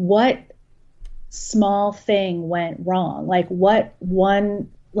 what small thing went wrong? Like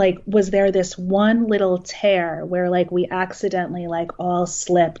was there this one little tear where like we accidentally like all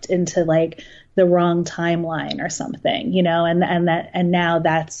slipped into like the wrong timeline or something, and now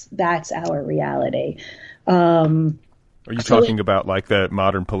that's our reality. Are you talking about like the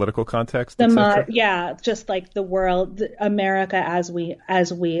modern political context? Yeah, just like the world, America as we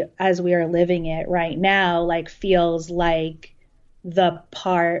are living it right now, like feels like the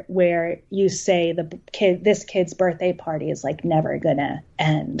part where you say this kid's birthday party is like never gonna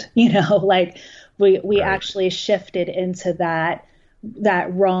end. Like we right. Actually shifted into the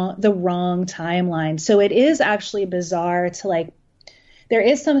wrong timeline. So it is actually bizarre to like. There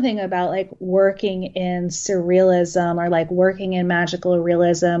is something about like working in surrealism or like working in magical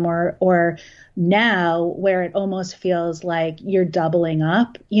realism or now where it almost feels like you're doubling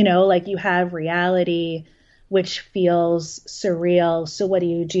up, like you have reality, which feels surreal. So what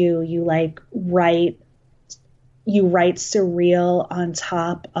do? You like write surreal on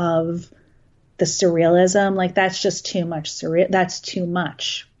top of the surrealism. Like that's just too much surreal. That's too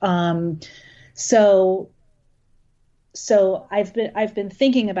much. So I've been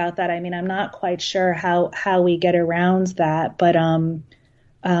thinking about that. I mean, I'm not quite sure how we get around that, but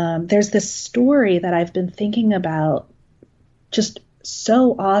there's this story that I've been thinking about just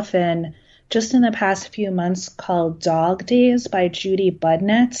so often, just in the past few months, called Dog Days by Judy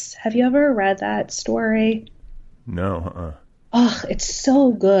Budnitz. Have you ever read that story? No. Oh, it's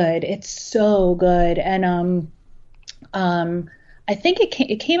so good. It's so good. And I think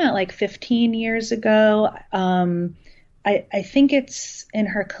it came out like 15 years ago. I think it's in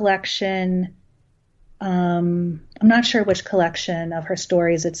her collection. I'm not sure which collection of her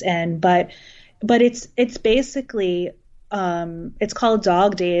stories it's in, but it's basically it's called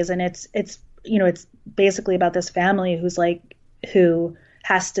Dog Days, and it's basically about this family who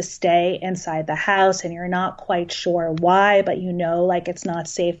has to stay inside the house, and you're not quite sure why, but like it's not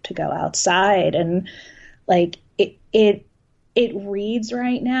safe to go outside, and like it reads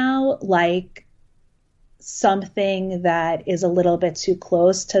right now like something that is a little bit too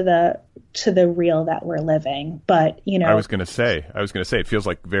close to the real that we're living. But I was gonna say it feels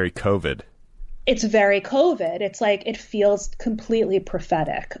like very COVID. It's very COVID. It's like it feels completely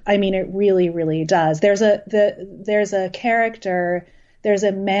prophetic. I mean, it really, really does. There's a character. There's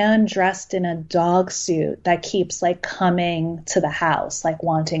a man dressed in a dog suit that keeps like coming to the house, like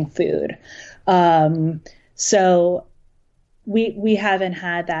wanting food. So we haven't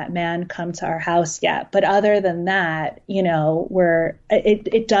had that man come to our house yet, but other than that, it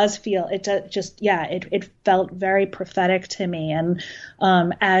felt very prophetic to me. And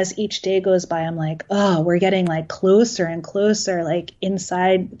as each day goes by, I'm like, oh, we're getting like closer and closer, like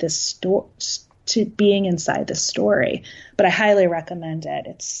inside this to being inside the story. But I highly recommend it.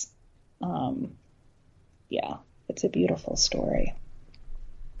 It's it's a beautiful story.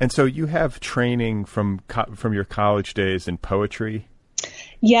 And so you have training from your college days in poetry?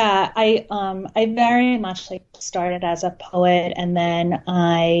 Yeah, I very much like started as a poet, and then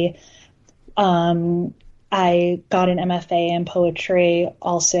I got an MFA in poetry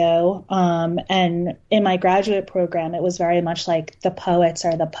also. And in my graduate program, it was very much like the poets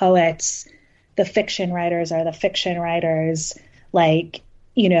are the poets, the fiction writers are the fiction writers. Like,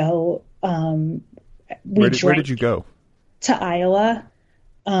 where did you go? To Iowa.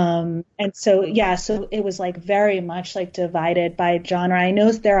 And so it was like very much like divided by genre. I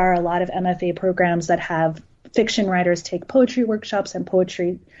know there are a lot of MFA programs that have fiction writers take poetry workshops and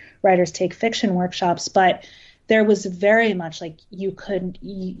poetry writers take fiction workshops, but there was very much like you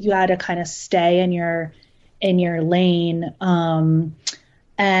had to kind of stay in in your lane.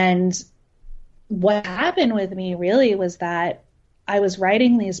 And what happened with me really was that I was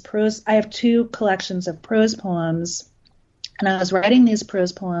writing these prose. I have 2 collections of prose poems, and I was writing these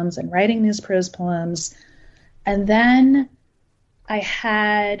prose poems and writing these prose poems. And then I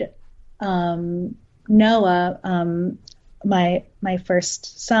had Noah, my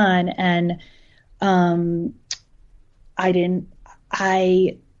first son, and I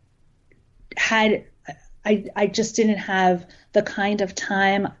just didn't have the kind of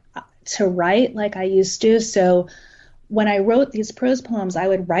time to write like I used to. So when I wrote these prose poems, I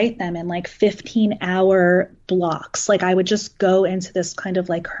would write them in like 15-hour blocks. Like I would just go into this kind of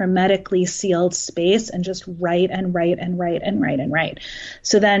like hermetically sealed space and just write and write and write and write and write.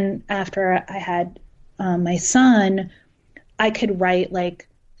 So then after I had my son, I could write like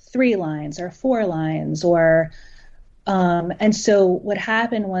 3 lines or 4 lines or and so what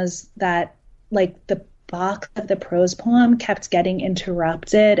happened was that like the box of the prose poem kept getting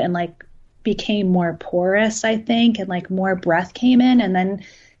interrupted and like became more porous, I think, and like more breath came in, and then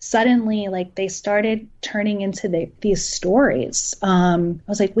suddenly like they started turning into these stories. I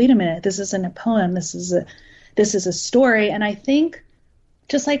was like, wait a minute, this isn't a poem, this is a story. And I think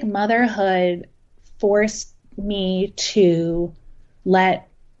just like motherhood forced me to let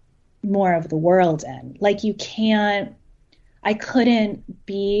more of the world in. Like I couldn't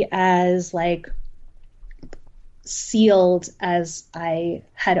be as like sealed as I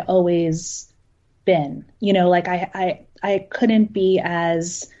had always been, like I couldn't be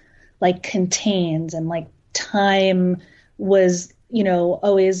as like contained, and like time was,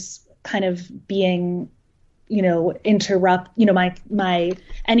 always kind of being,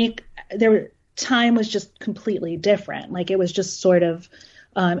 time was just completely different. Like it was just sort of,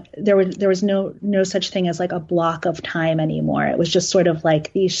 there was no such thing as like a block of time anymore. It was just sort of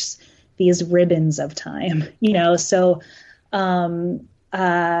like these ribbons of time, so, and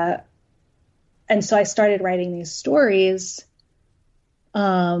so I started writing these stories.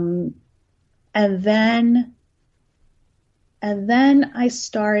 And then I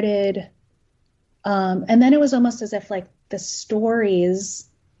started, and then it was almost as if like the stories,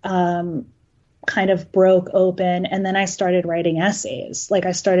 kind of broke open. And then I started writing essays. Like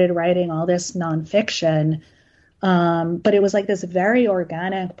I started writing all this nonfiction. But it was like this very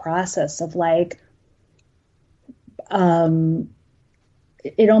organic process of like,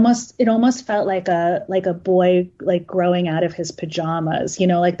 it almost felt like a boy like growing out of his pajamas,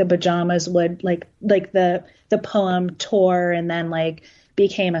 like the pajamas would like the poem tore and then like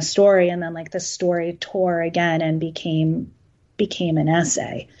became a story, and then like the story tore again and became an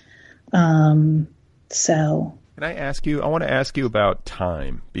essay. So. Can I want to ask you about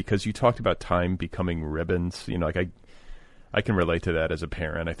time, because you talked about time becoming ribbons. Like I can relate to that as a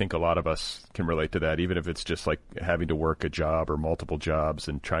parent. I think a lot of us can relate to that, even if it's just like having to work a job or multiple jobs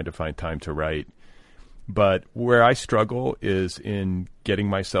and trying to find time to write. But where I struggle is in getting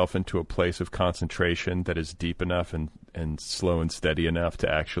myself into a place of concentration that is deep enough and slow and steady enough to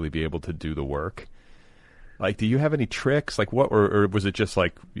actually be able to do the work. Like, do you have any tricks? Like what, or was it just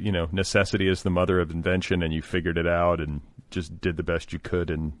like, necessity is the mother of invention and you figured it out and just did the best you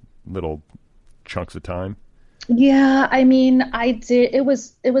could in little chunks of time? Yeah, I mean, I did. It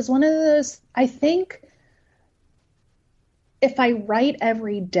was one of those, I think if I write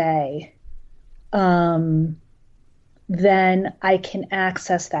every day, then I can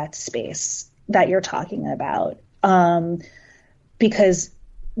access that space that you're talking about. Because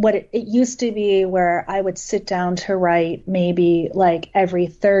what it used to be where I would sit down to write maybe like every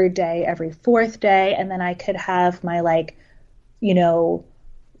 3rd day, every 4th day, and then I could have my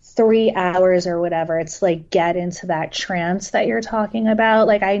 3 hours or whatever. It's like get into that trance that you're talking about.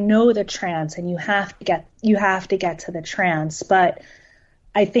 Like I know the trance, and you have to get to the trance, but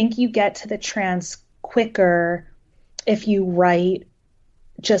I think you get to the trance quicker if you write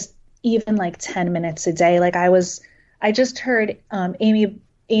just even like 10 minutes a day. Like I just heard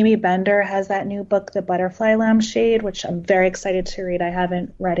Amy Bender has that new book, The Butterfly Lampshade, which I'm very excited to read. I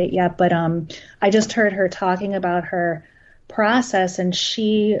haven't read it yet, but I just heard her talking about her process, and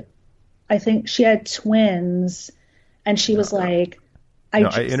I think she had twins, and she was like,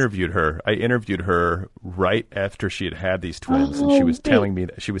 I interviewed her right after she had these twins, and she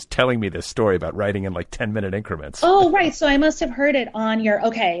was telling me this story about writing in like 10-minute increments. Oh, right. So I must have heard it on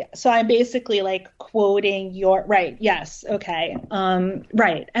okay. So I'm basically like quoting your, right. Yes. Okay.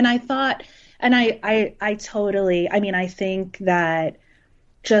 Right. And I thought, and I totally, I mean, I think that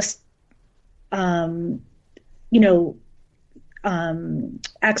just,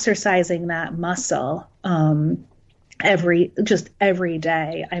 exercising that muscle, every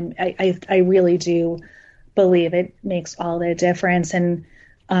day. I really do believe it makes all the difference. And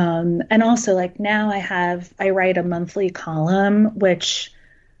also like now I write a monthly column, which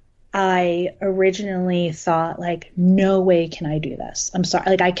I originally thought like, no way can I do this. I'm sorry.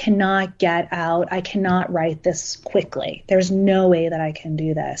 Like I cannot get out. I cannot write this quickly. There's no way that I can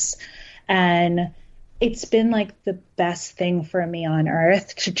do this. And it's been like the best thing for me on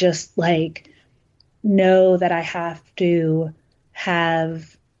earth to just like know that I have to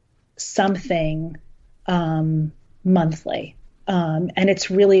have something monthly. And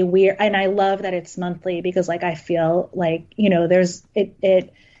it's really weird. And I love that it's monthly because like I feel like, there's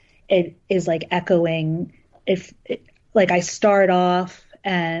it is like echoing like I start off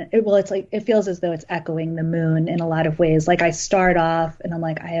and it feels as though it's echoing the moon in a lot of ways. Like I start off and I'm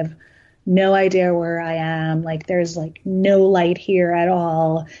like, I have no idea where I am. Like there's like no light here at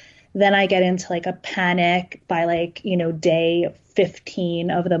all. Then I get into like a panic by like, day 15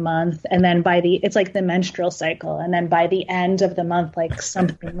 of the month. And then it's like the menstrual cycle. And then by the end of the month, like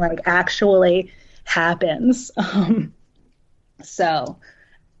something like actually happens. So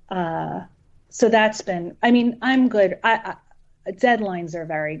that's been, I mean, I'm good. Deadlines are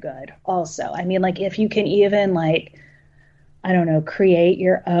very good also. I mean, like if you can even like, I don't know, create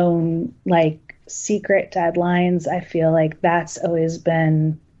your own like secret deadlines, I feel like that's always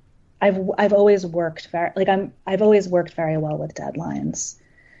been, I've always worked I've always worked very well with deadlines.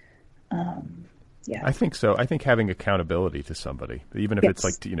 Yeah. I think so. I think having accountability to somebody, even if it's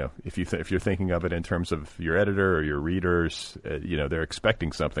like, if you're thinking of it in terms of your editor or your readers, they're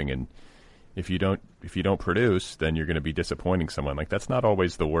expecting something. And if you don't produce, then you're going to be disappointing someone. Like that's not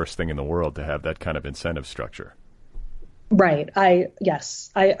always the worst thing in the world to have that kind of incentive structure. Right. I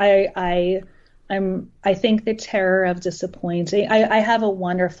think the terror of disappointing, I have a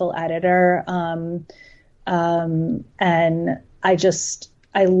wonderful editor. And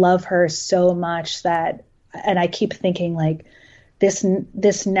I love her so much and I keep thinking like this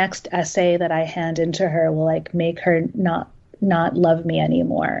next essay that I hand into her will like make her not love me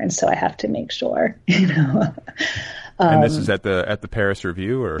anymore. And so I have to make sure, and this is at the Paris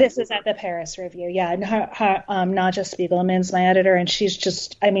Review, or this is at the Paris Review. Yeah. And her Nadja Spiegelman's my editor, and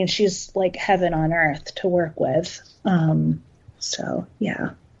she's like heaven on earth to work with. So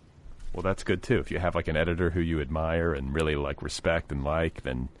yeah. Well, that's good too. If you have like an editor who you admire and really like respect and like,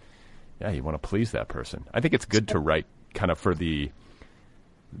 then yeah, you want to please that person. I think it's good to write kind of for the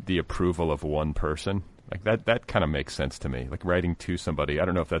approval of one person. Like that kind of makes sense to me. Like writing to somebody, I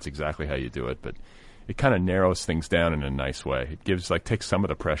don't know if that's exactly how you do it, but it kind of narrows things down in a nice way. It takes some of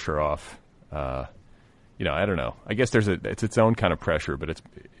the pressure off. I don't know. I guess it's its own kind of pressure, but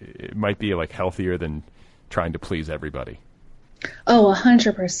it might be like healthier than trying to please everybody. Oh,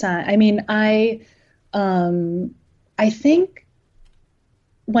 100%. I mean, I think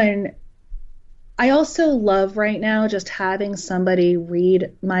I also love right now just having somebody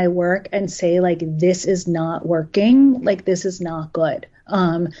read my work and say like, this is not working, like this is not good.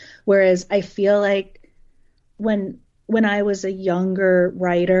 Whereas I feel like when I was a younger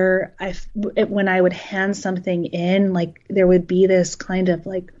writer, when I would hand something in, like there would be this kind of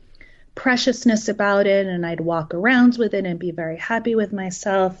like preciousness about it, and I'd walk around with it and be very happy with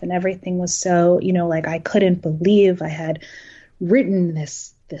myself, and everything was so, like I couldn't believe I had written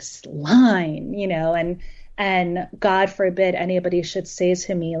this line, and God forbid anybody should say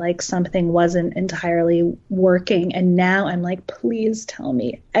to me like something wasn't entirely working. And now I'm like, please tell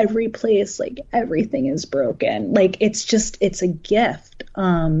me every place, like everything is broken. Like it's a gift.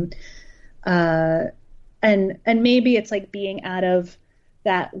 And maybe it's like being out of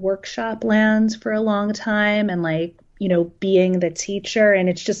that workshop land for a long time and like, being the teacher. And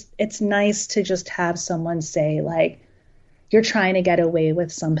it's nice to just have someone say like, you're trying to get away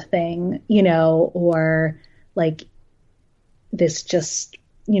with something, or like this just,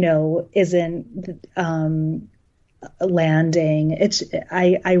 isn't landing.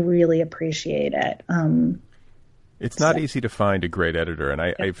 I really appreciate it. It's not easy to find a great editor, and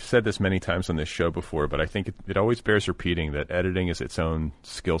I've said this many times on this show before, but I think it always bears repeating that editing is its own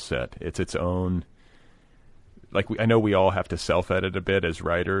skill set. It's its own, like I know we all have to self-edit a bit as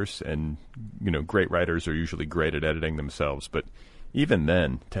writers, and great writers are usually great at editing themselves, but even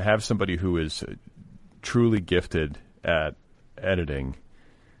then, to have somebody who is truly gifted at editing,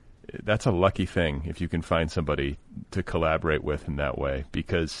 that's a lucky thing if you can find somebody to collaborate with in that way,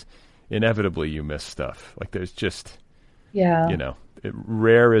 because inevitably you miss stuff. Like there's just,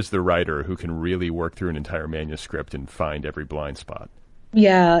 rare is the writer who can really work through an entire manuscript and find every blind spot.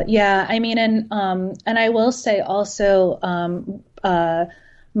 Yeah. I mean, and I will say also,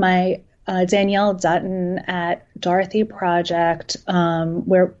 my Danielle Dutton at Dorothy Project,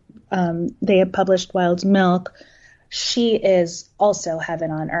 where they had published Wild's Milk, she is also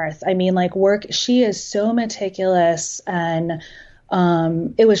heaven on earth. I mean, like she is so meticulous, and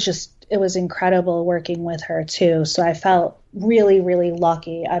it was incredible working with her too. So I felt really, really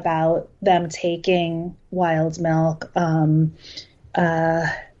lucky about them taking Wild's Milk. And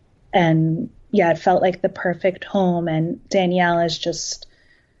yeah, it felt like the perfect home. And Danielle is just,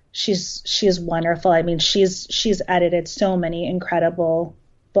 she's wonderful. I mean, she's edited so many incredible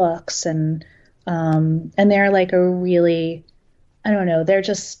books, and they're like a really, I don't know, it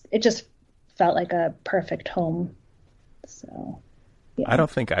just felt like a perfect home. So, yeah. I don't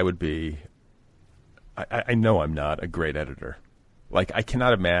think I would be, I know I'm not a great editor. Like, I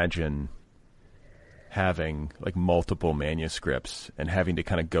cannot imagine having like multiple manuscripts and having to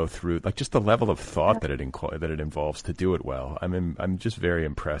kind of go through like just the level of thought that it involves to do it well. I'm just very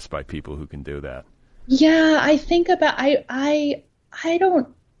impressed by people who can do that. Yeah, I think about, I don't,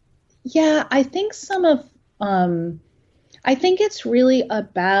 yeah, I think I think it's really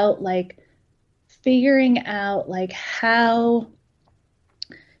about like figuring out like how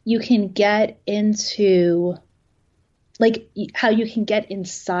you can get into, like how you can get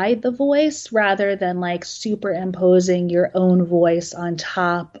inside the voice rather than like superimposing your own voice on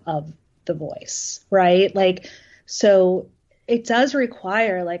top of the voice, right? Like, so it does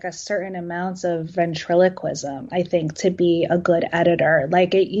require like a certain amount of ventriloquism, I think, to be a good editor.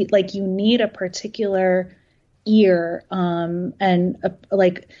 Like you need a particular ear, and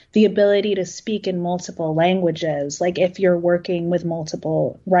like the ability to speak in multiple languages. Like if you're working with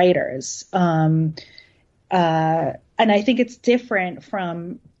multiple writers, and I think it's different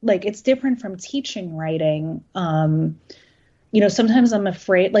from teaching writing. Sometimes I'm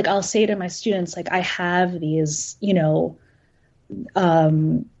afraid, like I'll say to my students, like I have these,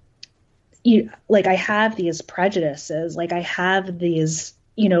 I have these prejudices, like I have these,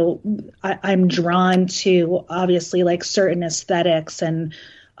 I'm drawn to obviously like certain aesthetics, and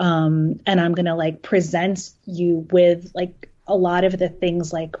I'm going to like present you with like a lot of the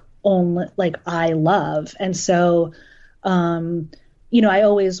things like only like I love. And so, I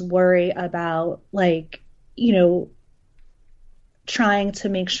always worry about like, trying to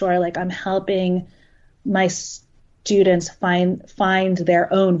make sure like I'm helping my students find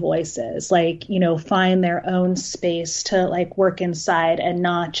their own voices, like, find their own space to like work inside, and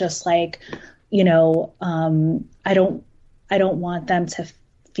not just like, I don't want them to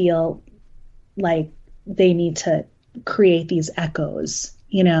feel like they need to create these echoes,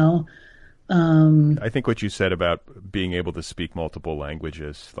 I think what you said about being able to speak multiple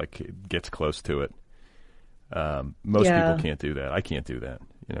languages, like it gets close to it. Most people can't do that. I can't do that,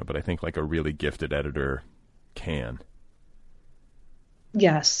 but I think like a really gifted editor can.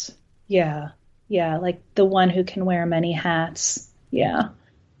 Yes. Yeah. Yeah. Like the one who can wear many hats. Yeah.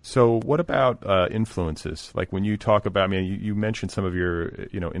 So what about influences? Like when you talk about, I mean, you mentioned some of your,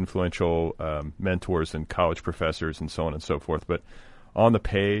 influential mentors and college professors and so on and so forth, but on the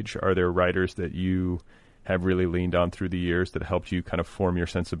page, are there writers that you have really leaned on through the years that helped you kind of form your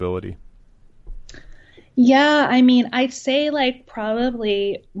sensibility? Yeah, I mean, I'd say like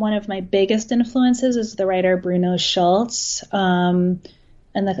probably one of my biggest influences is the writer Bruno Schultz, and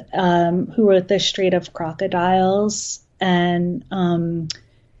who wrote The Strait of Crocodiles. And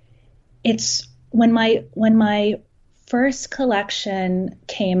it's when my first collection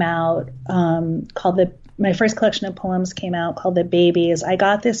came out, my first collection of poems came out called The Babies. I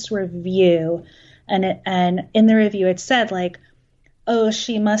got this review, and in the review it said like, oh,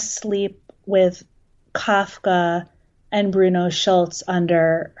 she must sleep with Kafka and Bruno Schultz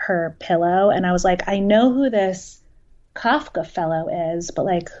under her pillow. And I was like, I know who this Kafka fellow is, but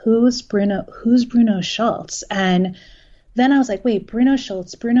like who's Bruno Schultz? And then I was like, wait, Bruno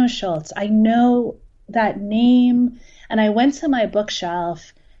Schultz, I know that name. And I went to my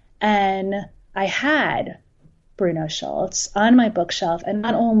bookshelf and I had Bruno Schultz on my bookshelf. And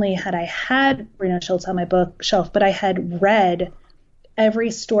not only had I had Bruno Schultz on my bookshelf, but I had read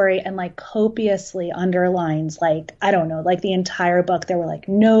every story and like copiously underlines, like, I don't know, like the entire book. There were like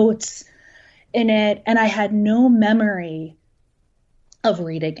notes in it, and I had no memory of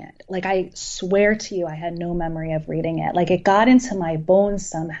reading it. Like, I swear to you, I had no memory of reading it. Like, it got into my bones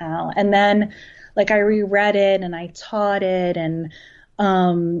somehow. And then like I reread it and I taught it, and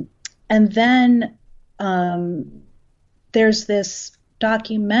then there's this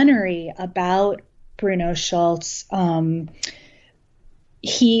documentary about Bruno Schultz.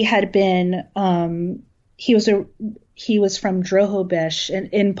 He had been, he was from Drohobych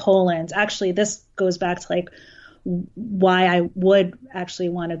in Poland. Actually, this goes back to like why I would actually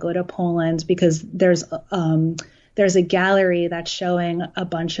want to go to Poland, because there's there's a gallery that's showing a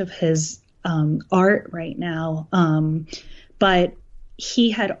bunch of his art right now. But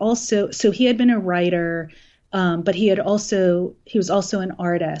he had been a writer, but he was also an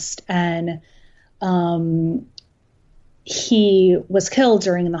artist, and he was killed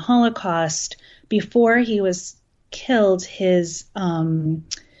during the Holocaust. Before he was killed,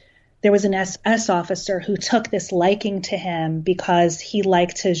 there was an SS officer who took this liking to him because he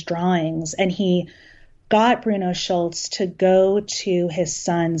liked his drawings, and he got Bruno Schulz to go to his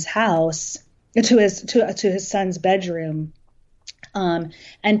son's house, to his son's bedroom,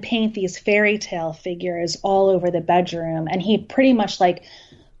 and paint these fairy tale figures all over the bedroom. And he pretty much, like,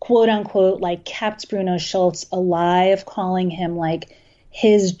 quote unquote, like, kept Bruno Schulz alive, calling him like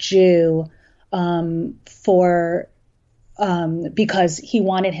his Jew, because he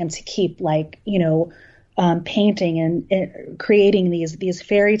wanted him to keep, like, painting and creating these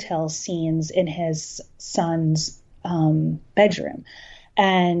fairy tale scenes in his son's bedroom.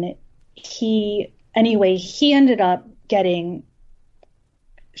 And he ended up getting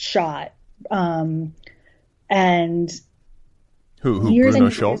shot. And who Bruno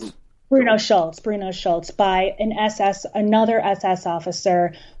Schulz? Bruno Schulz by another SS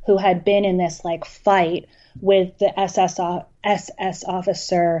officer who had been in this, like, fight with the SS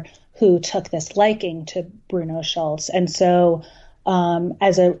officer who took this liking to Bruno Schulz. And so,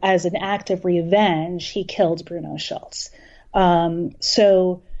 as an act of revenge, he killed Bruno Schulz.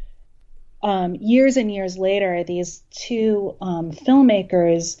 Years and years later, these two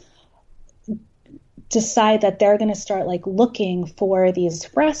filmmakers decide that they're going to start, like, looking for these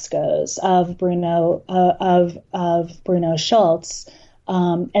frescoes of Bruno Schulz,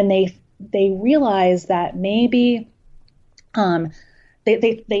 and they realize that maybe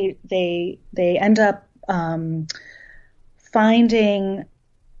they end up finding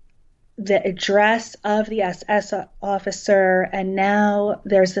the address of the SS officer, and now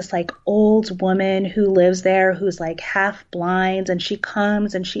there's this, like, old woman who lives there who's, like, half blind, and she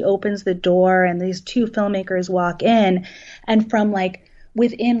comes and she opens the door, and these two filmmakers walk in, and from, like,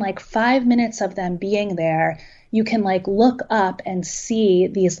 within, like, 5 minutes of them being there, you can, like, look up and see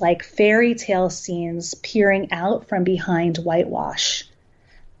these, like, fairy tale scenes peering out from behind whitewash.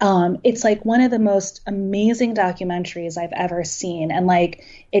 It's, like, one of the most amazing documentaries I've ever seen. And, like,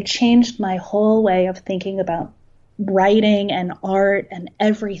 it changed my whole way of thinking about writing and art and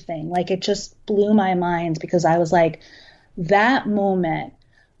everything. Like, it just blew my mind, because I was like, that moment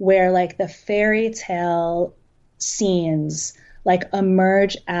where, like, the fairy tale scenes, like,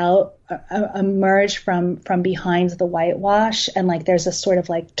 emerge from behind the whitewash, and, like, there's a sort of,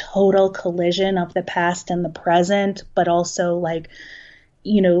 like, total collision of the past and the present, but also, like,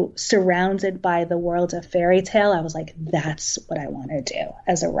 you know, surrounded by the world of fairy tale. I was like, that's what I want to do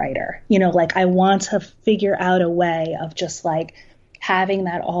as a writer. You know, like, I want to figure out a way of just, like, having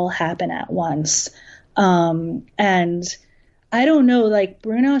that all happen at once. And I don't know, like,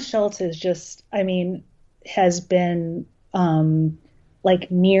 Bruno Schulz is just, I mean, has been, like,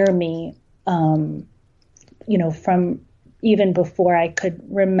 near me, you know, from even before I could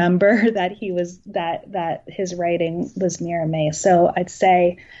remember that he was, that his writing was near me. So I'd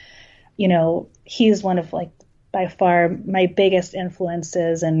say, you know, he's one of, like, by far my biggest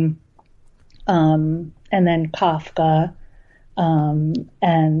influences, and then Kafka,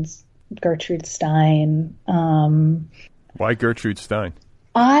 and Gertrude Stein. Why Gertrude Stein?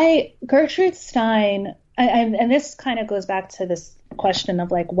 Gertrude Stein, and this kind of goes back to this question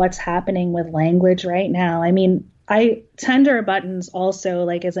of, like, what's happening with language right now. I mean, Tender Buttons also,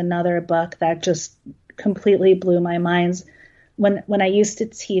 like, is another book that just completely blew my mind. When I used to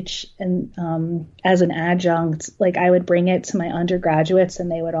teach as an adjunct, like, I would bring it to my undergraduates,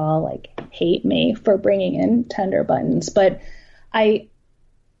 and they would all, like, hate me for bringing in Tender Buttons. But I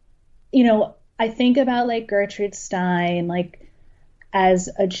think about, like, Gertrude Stein, like, as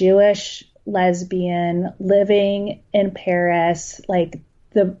a Jewish lesbian living in Paris, like,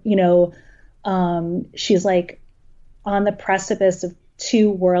 she's, like, on the precipice of 2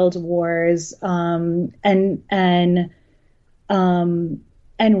 world wars, and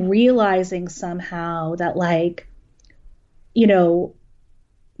realizing somehow that, like, you know,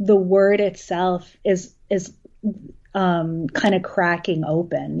 the word itself is kind of cracking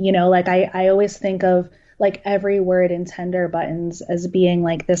open, you know, like, I always think of, like, every word in Tender Buttons as being,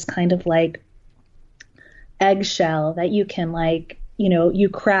 like, this kind of, like, eggshell that you can, like, you know, you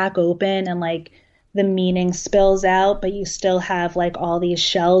crack open, and, like, the meaning spills out, but you still have, like, all these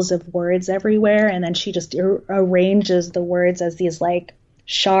shells of words everywhere. And then she just arranges the words as these, like,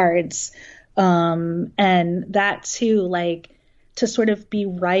 shards. And that too, like, to sort of be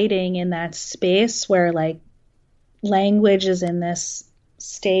writing in that space where, like, language is in this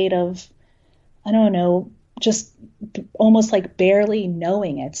state of, I don't know, just almost like barely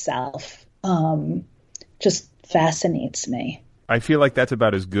knowing itself, just fascinates me. I feel like that's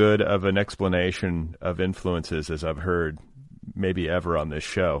about as good of an explanation of influences as I've heard maybe ever on this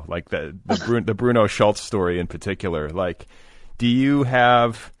show. Like the Bruno Schultz story in particular. Like, do you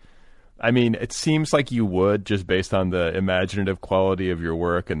have, I mean, it seems like you would, just based on the imaginative quality of your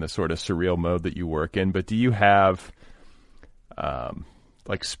work and the sort of surreal mode that you work in, but do you have,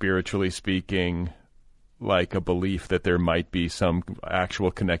 like, spiritually speaking, like a belief that there might be some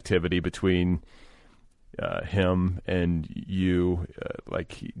actual connectivity between him and you?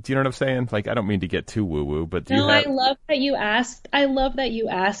 Like, do you know what I'm saying? Like, I don't mean to get too woo-woo, but do you have... I love that you asked. I love that you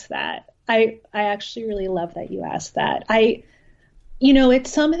asked that. I actually really love that you asked that.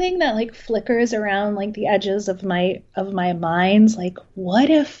 It's something that like flickers around like the edges of my minds. Like, what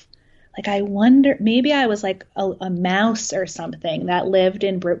if, like, I wonder, maybe I was like a mouse or something that lived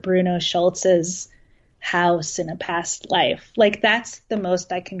in Bruno Schultz's house in a past life. Like, that's the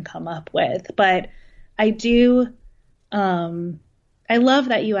most I can come up with. But I do, I love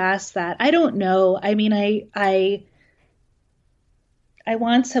that you asked that. I don't know. I mean, I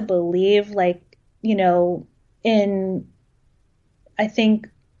want to believe, like, I think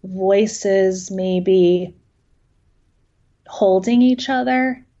voices maybe holding each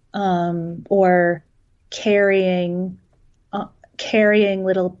other, or carrying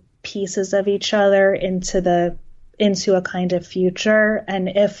little pieces of each other into a kind of future. And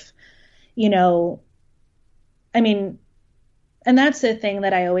if, I mean, and that's the thing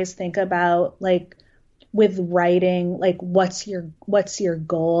that I always think about, like, with writing, like, what's your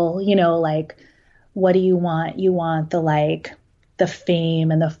goal? Like, what do you want? You want the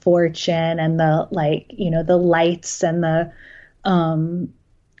fame and the fortune and the, like, the lights and the, and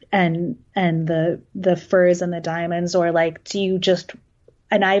the furs and the diamonds, or like, do you just,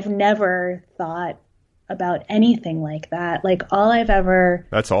 and I've never thought about anything like that. Like,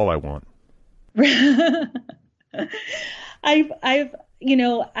 that's all I want.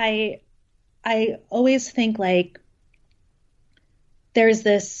 I always think, like, there's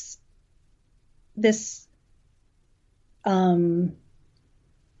this, I've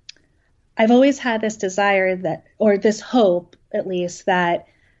always had this desire that, or this hope at least, that,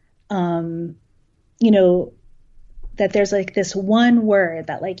 that there's like this one word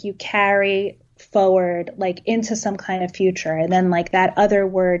that, like, you carry forward, like, into some kind of future, and then, like, that other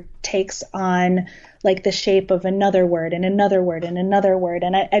word takes on, like, the shape of another word and another word and another word,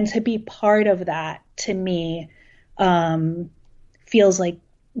 and to be part of that, to me, feels like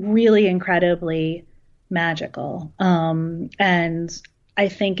really incredibly magical. And I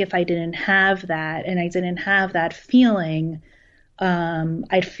think if I didn't have that, and I didn't have that feeling,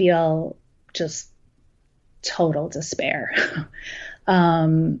 I'd feel just total despair.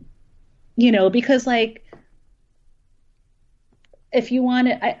 Because, like, if you want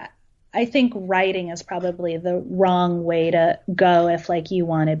to, I think writing is probably the wrong way to go if, like, you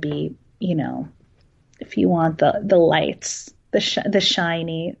want to be, if you want the lights, the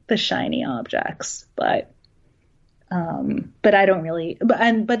shiny objects, but I don't really,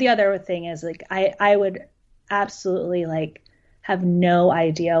 but the other thing is, like, I would absolutely, like, have no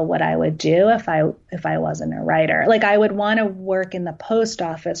idea what I would do if I wasn't a writer. Like, I would want to work in the post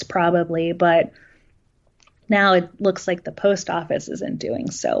office probably, but now it looks like the post office isn't doing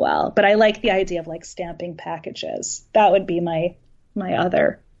so well. But I like the idea of, like, stamping packages. That would be my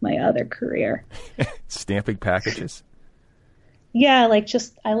other career. Stamping packages? Yeah, like,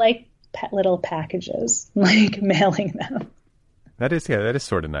 just, I like little packages, like, mailing them. That is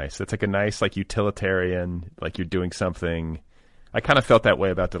sort of nice. It's like a nice, like, utilitarian, like, you're doing something. I kind of felt that way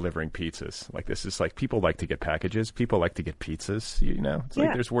about delivering pizzas. Like, this is like, people like to get packages. People like to get pizzas, It's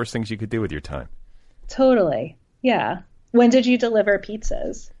like, there's worse things you could do with your time. Totally. Yeah. When did you deliver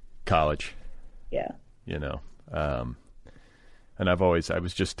pizzas? College. Yeah. And I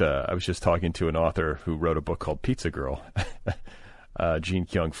was just talking to an author who wrote a book called Pizza Girl, Jean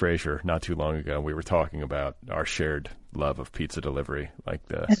Kyung Fraser, not too long ago. We were talking about our shared love of pizza delivery, like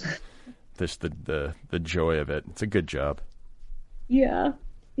the joy of it. It's a good job. Yeah.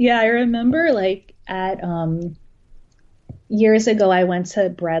 Yeah. I remember, like, at, years ago, I went to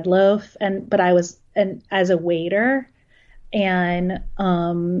Bread Loaf, but I was as a waiter, and,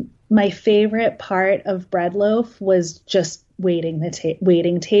 my favorite part of Bread Loaf was just waiting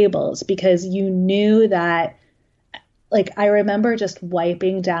tables, because you knew that, like, I remember just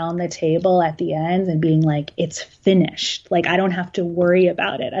wiping down the table at the end and being like, it's finished. Like, I don't have to worry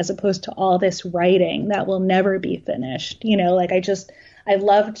about it, as opposed to all this writing that will never be finished. Like, I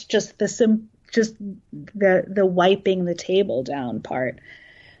loved just the just the wiping the table down part.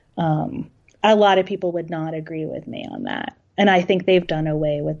 A lot of people would not agree with me on that. And I think they've done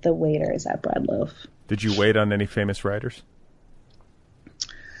away with the waiters at Breadloaf. Did you wait on any famous writers?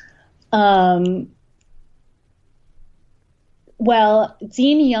 Well,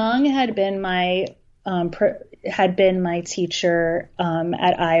 Dean Young had been my teacher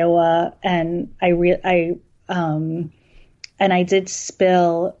at Iowa, and I did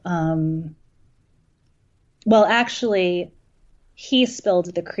spill. Well, actually, he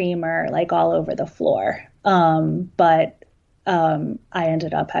spilled the creamer like all over the floor, but I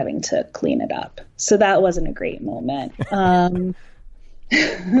ended up having to clean it up. So that wasn't a great moment.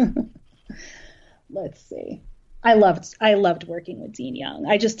 Let's see. I loved working with Dean Young.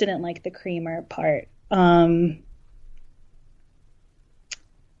 I just didn't like the creamer part. Did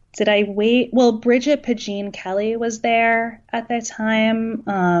I wait? Well, Bridget Pagine Kelly was there at that time.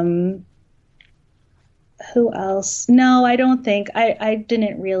 Who else? No, I don't think. I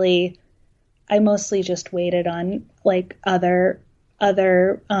didn't really. I mostly just waited on like other up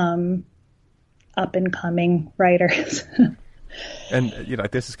and coming writers. And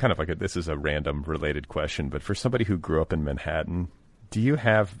this is kind of like this is a random related question, but for somebody who grew up in Manhattan, do you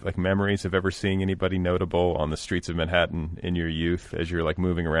have like memories of ever seeing anybody notable on the streets of Manhattan in your youth as you're like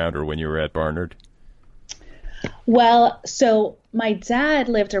moving around or when you were at Barnard? Well, so my dad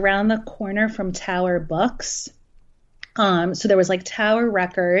lived around the corner from Tower Books. So there was like Tower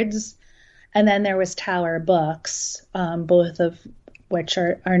Records, and then there was Tower Books, both of which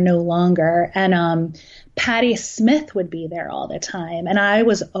are no longer. And Patti Smith would be there all the time. And I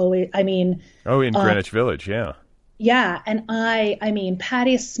was always, in Greenwich Village, yeah. Yeah. And I mean,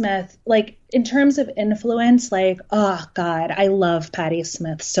 Patti Smith, like in terms of influence, like, oh God, I love Patti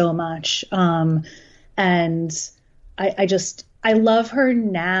Smith so much. And I love her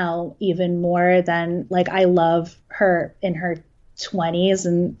now even more than like I love her in her 20s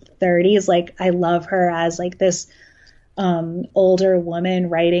and 30s. Like I love her as like this older woman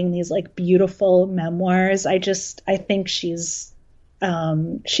writing these like beautiful memoirs. I think she's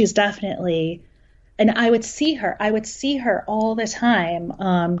definitely, and I would see her all the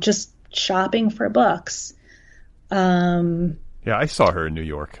time, just shopping for books. Yeah, I saw her in New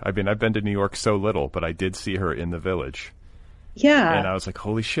York. I've been to New York so little, but I did see her in the Village. Yeah. And I was like,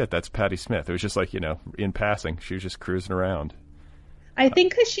 holy shit, that's Patti Smith. It was just like, in passing, she was just cruising around. I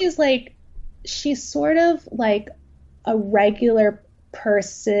think because she's sort of like a regular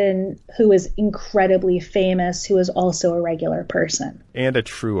person who is incredibly famous, who is also a regular person. And a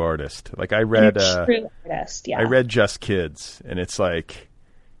true artist. Like I read, true artist, yeah. I read Just Kids, and it's like,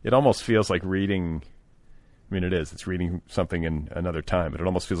 it almost feels like reading, it's reading something in another time, but it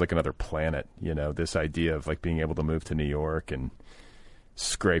almost feels like another planet, this idea of like being able to move to New York and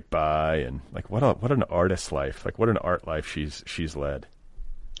scrape by, and like what an artist's life, like what an art life she's led.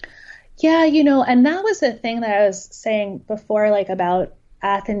 Yeah, and that was the thing that I was saying before, like about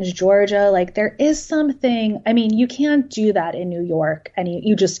Athens, Georgia. Like there is something, you can't do that in New York, and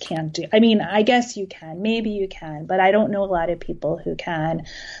you just can't do. I guess you can, maybe you can, but I don't know a lot of people who can.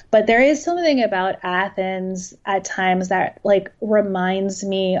 But there is something about Athens at times that like reminds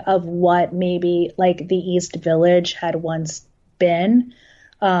me of what maybe like the East Village had once been.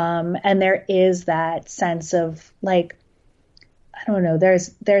 And there is that sense of like, I don't know,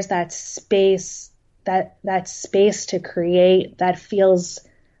 there's that space, that space to create that feels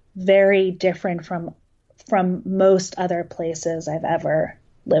very different from most other places I've ever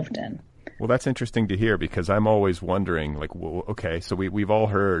lived in. Well, that's interesting to hear, because I'm always wondering, like, well, okay, so we've all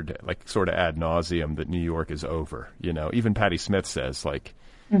heard, like, sort of ad nauseum that New York is over. Even Patti Smith says, like,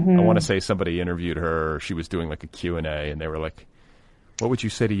 I want to say somebody interviewed her, or she was doing like a Q&A, and they were like, what would you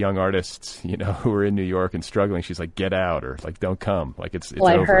say to young artists, who are in New York and struggling? She's like, get out, or like, don't come. Like it's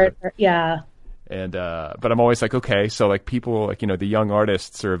well, over. I heard her, yeah. And, but I'm always like, okay, so like people, like, the young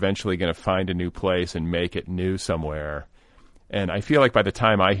artists are eventually going to find a new place and make it new somewhere. And I feel like by the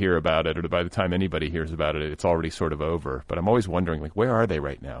time I hear about it, or by the time anybody hears about it, it's already sort of over. But I'm always wondering, like, where are they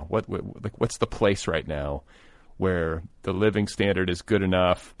right now? What's the place right now where the living standard is good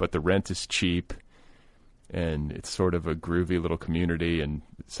enough, but the rent is cheap, and it's sort of a groovy little community, and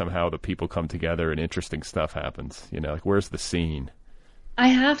somehow the people come together and interesting stuff happens. Like, where's the scene? I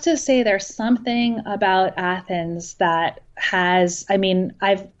have to say there's something about Athens that has, I've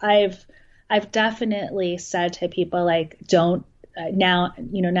definitely said to people, like, don't, now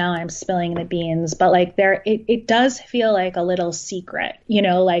I'm spilling the beans, but like it does feel like a little secret,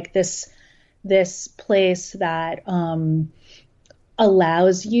 like this place that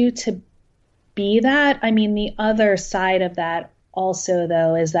allows you to be that. The other side of that also,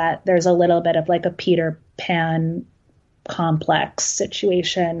 though, is that there's a little bit of like a Peter Pan complex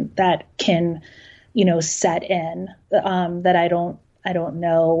situation that can, set in, that I don't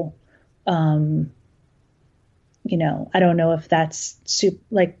know. I don't know if that's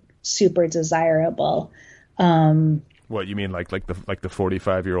super desirable. What you mean, like the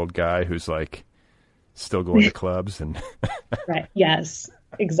 45-year-old guy who's like still going to clubs and right? Yes,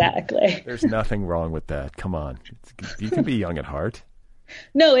 exactly. There's nothing wrong with that. Come on, you can be young at heart.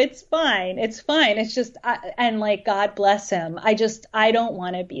 No, it's fine. It's fine. It's just, and like, God bless him. I don't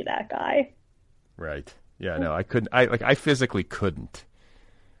want to be that guy. Right. Yeah. No, I couldn't. I physically couldn't.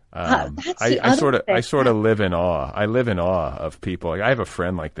 I sort of live in awe. I live in awe of people. Like, I have a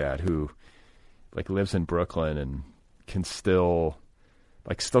friend like that who, like, lives in Brooklyn and can still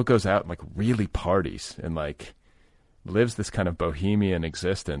goes out and like really parties and like lives this kind of bohemian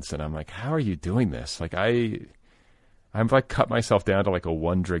existence. And I'm like, how are you doing this? Like, I'm like cut myself down to like a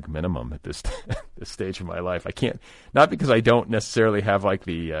 1 drink minimum at this this stage of my life. I can't, not because I don't necessarily have like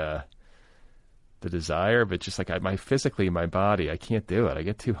the desire, but just like my body, I can't do it. I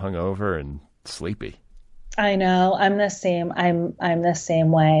get too hungover and sleepy. I know. I'm the same. I'm the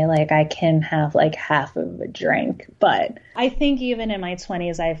same way. Like, I can have like half of a drink, but I think even in my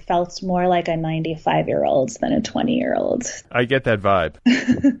 20s, I felt more like a 95-year-old than a 20-year-old. I get that vibe.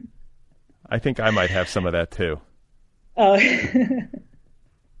 I think I might have some of that too. Oh,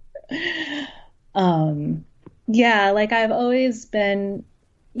 yeah. Like, I've always been,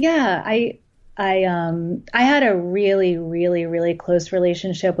 yeah, I had a really, really, really close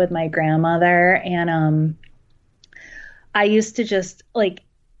relationship with my grandmother, and I used to just like,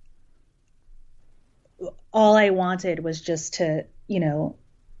 all I wanted was just to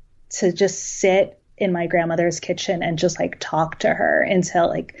just sit in my grandmother's kitchen and just like talk to her until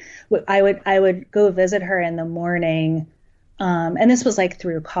like I would go visit her in the morning, and this was like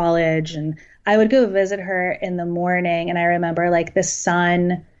through college, and I would go visit her in the morning, and I remember like the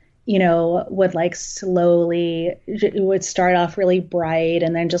sun would like slowly, it would start off really bright,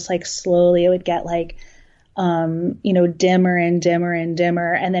 and then just like slowly it would get like, dimmer and dimmer and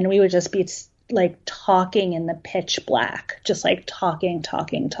dimmer. And then we would just be like talking in the pitch black, just like talking.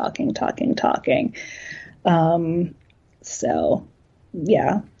 So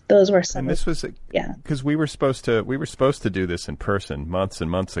yeah, those were some. And this was, yeah, because we were supposed to do this in person months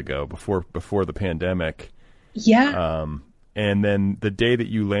and months ago before the pandemic. Yeah. And then the day that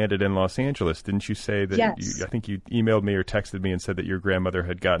you landed in Los Angeles, didn't you say that? Yes. I think you emailed me or texted me and said that your grandmother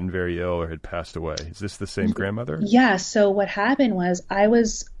had gotten very ill or had passed away. Is this the same grandmother? Yeah. So what happened was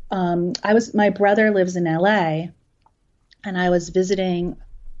my brother lives in LA, and I was visiting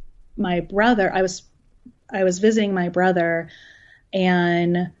my brother. I was visiting my brother,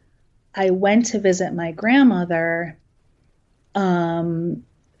 and I went to visit my grandmother, who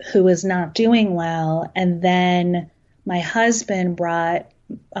was not doing well, and then my husband brought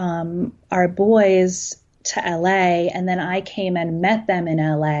our boys to LA, and then I came and met them in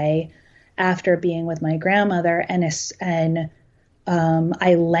LA after being with my grandmother, and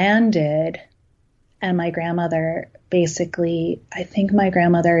I landed, and my grandmother basically, I think my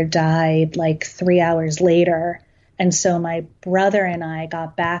grandmother died like 3 hours later. And so my brother and I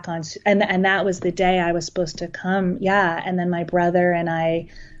got back on, and that was the day I was supposed to come. Yeah. And then my brother and I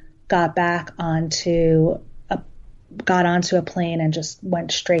got onto a plane and just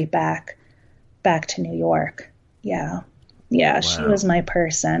went straight back to New York. Yeah. Yeah. Wow. She was my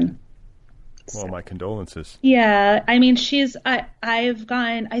person. Well, my condolences. Yeah. I mean, I've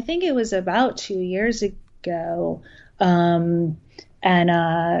gone, I think it was about 2 years ago. And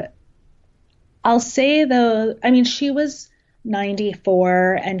I'll say though, I mean, she was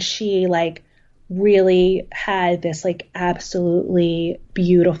 94, and she like really had this like absolutely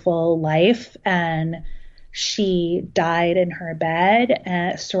beautiful life, and she died in her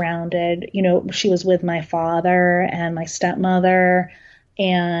bed, surrounded, she was with my father and my stepmother,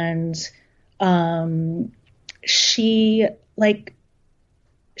 and she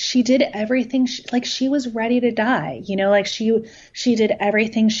did everything, she was ready to die, like she did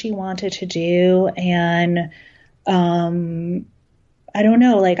everything she wanted to do. And I don't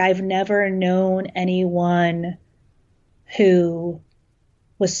know, like I've never known anyone who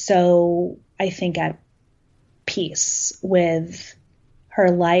was so, I think, at peace with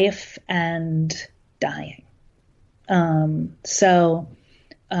her life and dying. And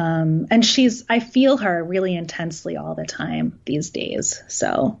I feel her really intensely all the time these days.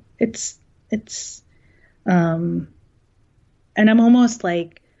 So and I'm almost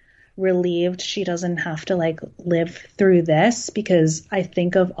like relieved she doesn't have to like live through this, because I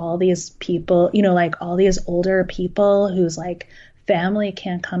think of all these people, you know, like all these older people whose like family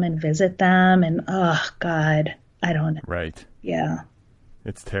can't come and visit them, and oh God, I don't know. Right. Yeah.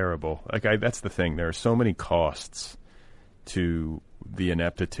 It's terrible. Like that's the thing. There are so many costs to the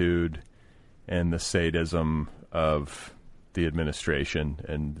ineptitude and the sadism of the administration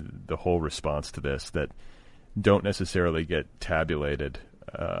and the whole response to this that don't necessarily get tabulated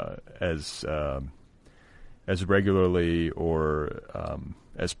as regularly or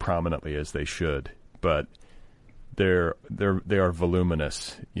as prominently as they should, but they are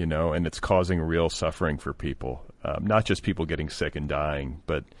voluminous, you know, and it's causing real suffering for people. Not just people getting sick and dying,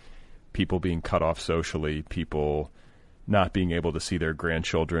 but people being cut off socially, people not being able to see their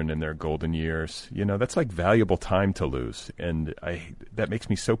grandchildren in their golden years. You know, that's like valuable time to lose, and that makes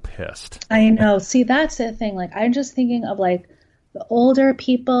me so pissed. I know. See, that's the thing. Like, I'm just thinking of like the older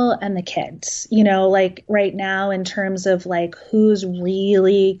people and the kids, you know, like right now in terms of like who's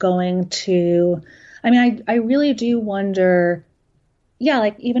really going to, I mean, I really do wonder, yeah,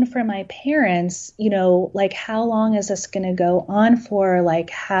 like even for my parents, you know, like how long is this going to go on for? Like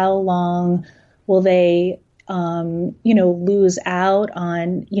how long will they, you know, lose out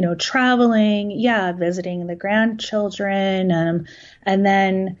on, you know, traveling, yeah, visiting the grandchildren. And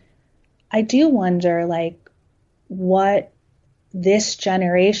then I do wonder like what this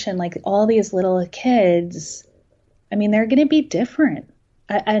generation, like all these little kids, I mean, they're going to be different.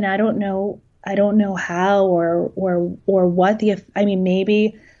 And I don't know how or what I mean,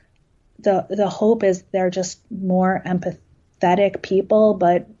 maybe the hope is they're just more empathetic people,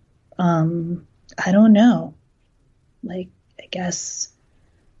 but I don't know. Like, I guess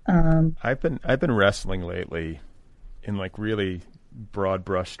I've been wrestling lately in like really broad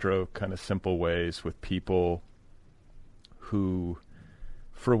brushstroke kind of simple ways with people who,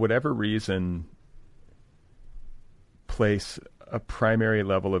 for whatever reason, place a primary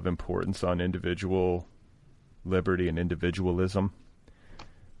level of importance on individual liberty and individualism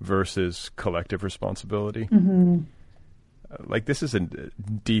versus collective responsibility. Mm-hmm. Like, this is a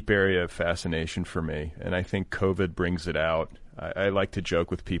deep area of fascination for me, and I think COVID brings it out. I like to joke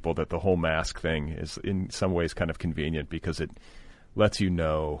with people that the whole mask thing is in some ways kind of convenient because it lets you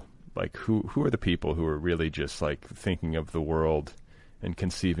know, like, who are the people who are really just, like, thinking of the world and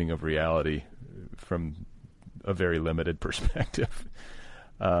conceiving of reality from a very limited perspective.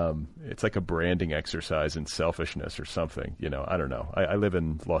 It's like a branding exercise in selfishness or something, you know. I don't know. I live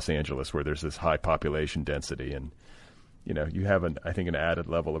in Los Angeles where there's this high population density, and you know, you have I think an added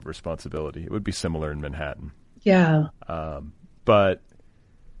level of responsibility. It would be similar in Manhattan. Yeah. But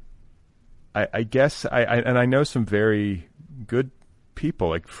I guess I know some very good people,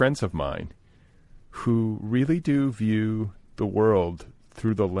 like friends of mine, who really do view the world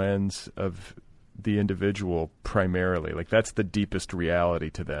through the lens of the individual primarily. Like, that's the deepest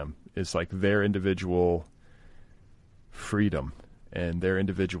reality to them, is like their individual freedom and their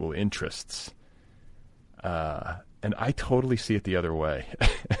individual interests. And I totally see it the other way.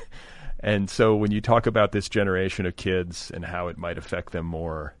 And so when you talk about this generation of kids and how it might affect them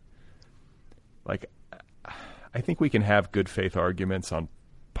more, like, I think we can have good faith arguments on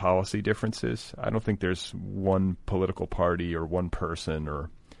policy differences. I don't think there's one political party or one person or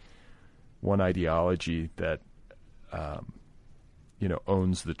one ideology that, you know,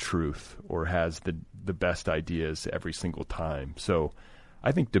 owns the truth or has the best ideas every single time. So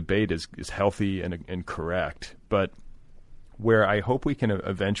I think debate is healthy and correct, but where I hope we can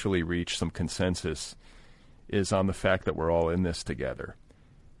eventually reach some consensus is on the fact that we're all in this together,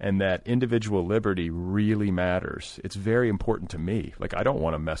 and that individual liberty really matters. It's very important to me. Like, I don't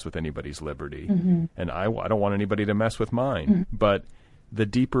want to mess with anybody's liberty, mm-hmm. and I don't want anybody to mess with mine, mm-hmm. but the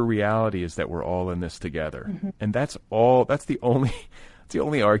deeper reality is that we're all in this together. Mm-hmm. And that's the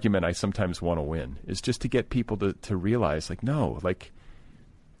only argument I sometimes want to win, is just to get people to realize, like, no, like,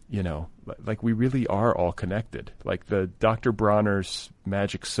 you know, like we really are all connected. Like the Dr. Bronner's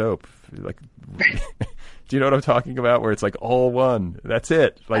magic soap, like, do you know what I'm talking about? Where it's like all one. That's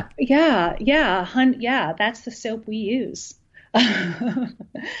it. Like, yeah, that's the soap we use. There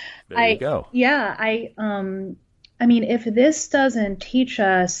you go. Yeah, I mean, if this doesn't teach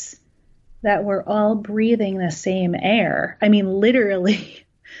us that we're all breathing the same air, I mean, literally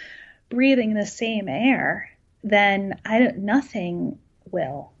breathing the same air, then nothing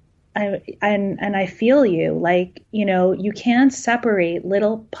will. And I feel you, like, you know, you can't separate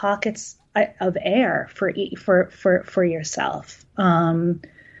little pockets of air for yourself. And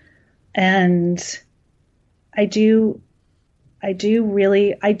I do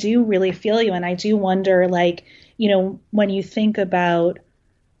really feel you. And I do wonder, like, you know, when you think about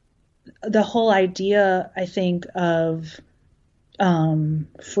the whole idea, I think, of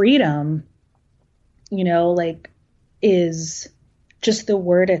freedom, like, is just the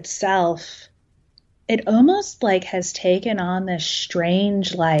word itself. It almost like has taken on this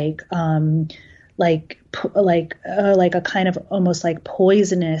strange, like a kind of almost like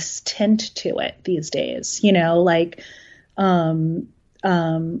poisonous tint to it these days. Like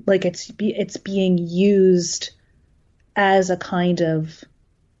it's being used as a kind of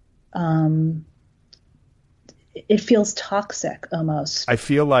it feels toxic almost. I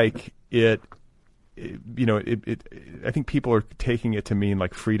feel like I think people are taking it to mean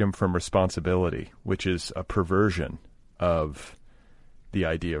like freedom from responsibility, which is a perversion of the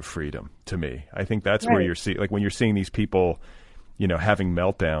idea of freedom to me. I think that's Right. where you're seeing, like when you're seeing these people, having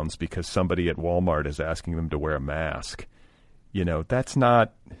meltdowns because somebody at Walmart is asking them to wear a mask. That's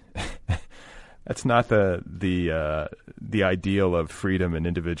not that's not the ideal of freedom and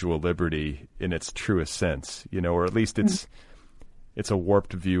individual liberty in its truest sense, or at least it's a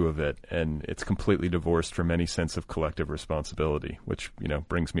warped view of it, and it's completely divorced from any sense of collective responsibility, which,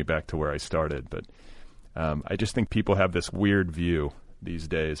 brings me back to where I started. But I just think people have this weird view these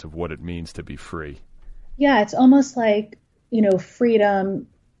days of what it means to be free. Yeah, it's almost like, freedom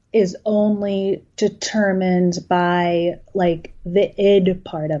is only determined by like the id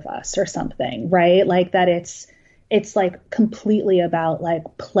part of us or something, right? Like that it's like completely about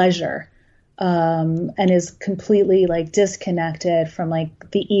like pleasure, and is completely like disconnected from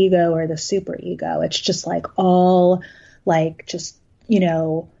like the ego or the super ego. It's just like all like just,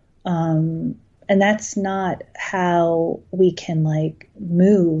 and that's not how we can like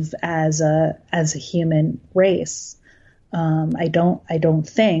move as a human race. I don't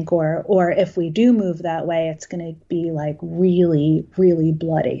think, or if we do move that way, it's going to be like really, really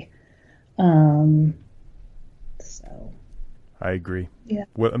bloody. So. I agree. Yeah.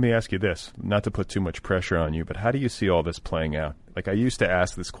 Well, let me ask you this, not to put too much pressure on you, but how do you see all this playing out? Like I used to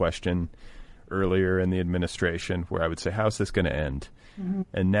ask this question earlier in the administration where I would say, how's this going to end? Mm-hmm.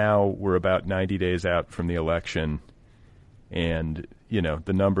 And now we're about 90 days out from the election, and,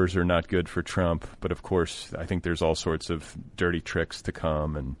 the numbers are not good for Trump. But, of course, I think there's all sorts of dirty tricks to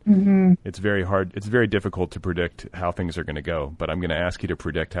come. And It's very hard. It's very difficult to predict how things are going to go. But I'm going to ask you to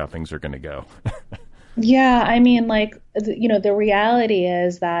predict how things are going to go. Yeah, I mean, like, the reality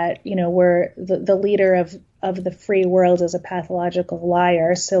is that, we're the leader of the free world is a pathological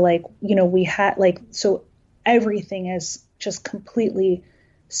liar. So, like, we had so everything is just completely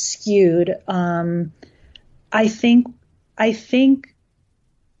skewed. I think,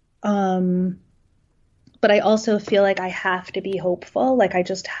 but I also feel like I have to be hopeful. Like I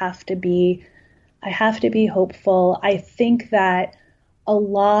have to be hopeful. I think that a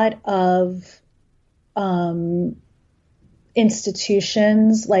lot of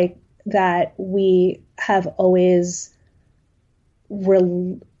institutions like that we have always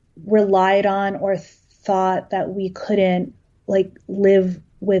relied on or thought that we couldn't like live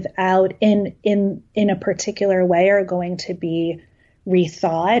without in a particular way are going to be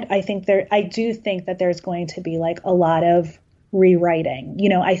rethought. I do think that there's going to be like a lot of rewriting.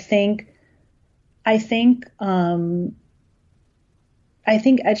 I think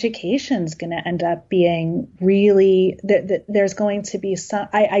education's going to end up being really there's going to be some.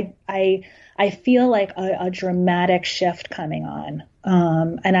 I feel like a dramatic shift coming on,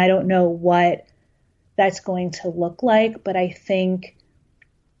 and I don't know what that's going to look like, but I think.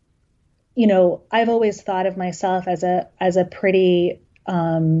 I've always thought of myself as a pretty,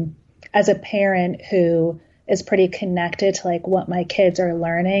 as a parent who is pretty connected to like what my kids are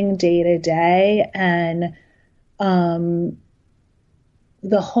learning day to day. And,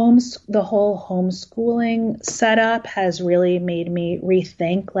 the whole homeschooling setup has really made me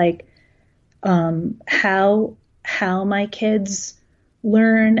rethink like, how my kids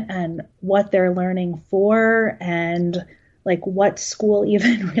learn and what they're learning for and, like what school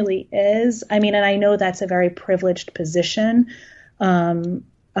even really is. I mean, and I know that's a very privileged position. And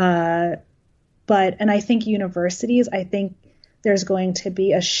I think universities, I think there's going to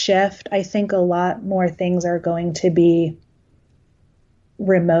be a shift. I think a lot more things are going to be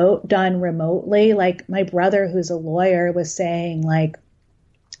done remotely. Like my brother, who's a lawyer, was saying like,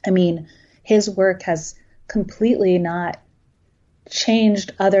 I mean, his work has completely not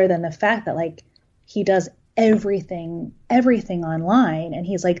changed other than the fact that like he does everything online. And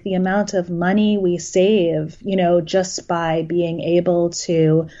he's like, the amount of money we save, just by being able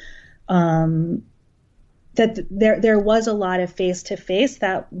to, that there was a lot of face-to-face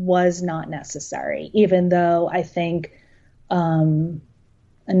that was not necessary, even though I think, and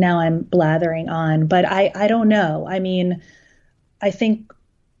now I'm blathering on, but I don't know. I mean, I think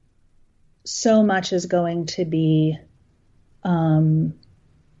so much is going to be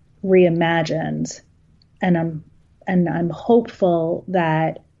reimagined, and I'm hopeful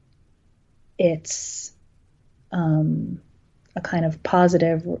that it's a kind of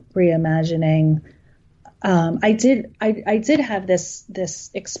positive reimagining. I did have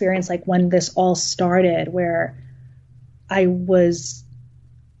this experience, like when this all started, where I was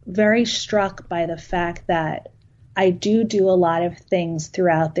very struck by the fact that I do a lot of things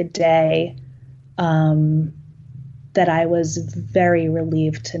throughout the day that I was very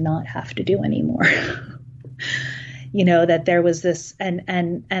relieved to not have to do anymore. You know, that there was this,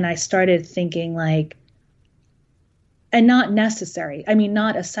 and I started thinking like, and not necessary, I mean,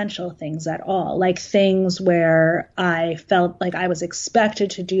 not essential things at all, like things where I felt like I was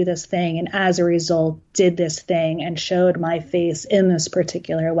expected to do this thing, and as a result did this thing and showed my face in this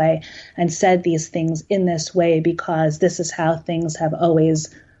particular way and said these things in this way because this is how things have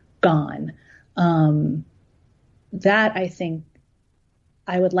always gone. That I think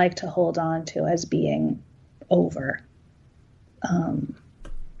I would like to hold on to as being over.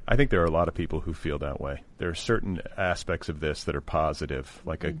 I think there are a lot of people who feel that way. There are certain aspects of this that are positive,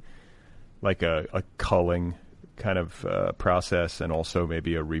 like a culling kind of process, and also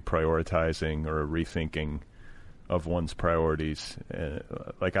maybe a reprioritizing or a rethinking of one's priorities.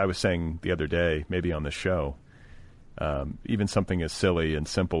 Like I was saying the other day, maybe on the show, even something as silly and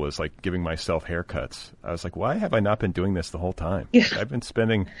simple as like giving myself haircuts. I was like, why have I not been doing this the whole time? Yeah. I've been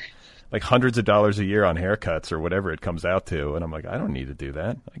spending like hundreds of dollars a year on haircuts or whatever it comes out to. And I'm like, I don't need to do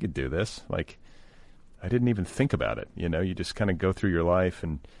that. I could do this. Like, I didn't even think about it. You know, you just kind of go through your life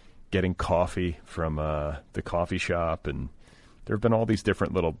and getting coffee from the coffee shop. And there have been all these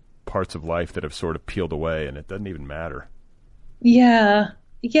different little parts of life that have sort of peeled away, and it doesn't even matter. Yeah.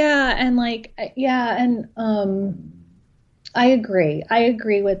 Yeah. And like, yeah. And, I agree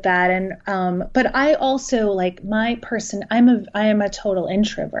with that. And, but I also like I am a total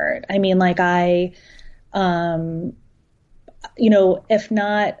introvert. I mean, like you know, if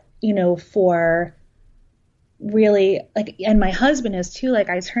not, you know, for really like, and my husband is too, like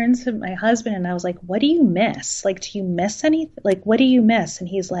I turned to my husband and I was like, what do you miss? Like, do you miss anything? Like, what do you miss? And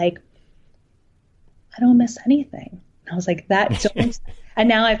he's like, I don't miss anything. And I was like, that don't, and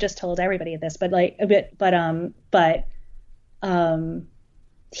now I've just told everybody this, but like a bit, but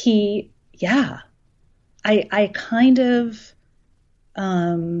I kind of,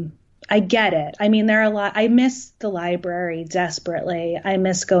 I get it. I mean, I miss the library desperately. I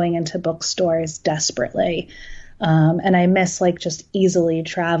miss going into bookstores desperately. And I miss like just easily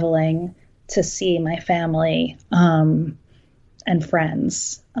traveling to see my family, and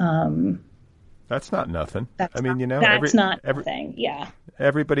friends. That's not nothing. Nothing. Yeah.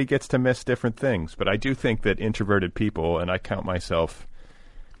 Everybody gets to miss different things, but I do think that introverted people, and I count myself,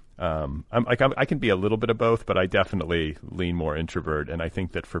 I can be a little bit of both, but I definitely lean more introvert. And I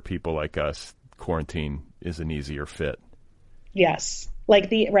think that for people like us, quarantine is an easier fit. Yes.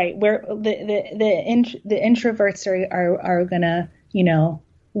 Like where the introverts are gonna, you know,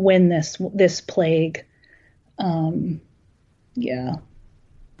 win this plague. Yeah.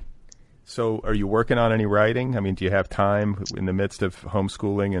 So are you working on any writing? I mean, do you have time in the midst of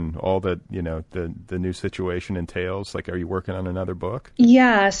homeschooling and all that, you know, the new situation entails? Like, are you working on another book?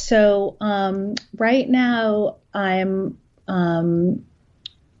 Yeah. So right now I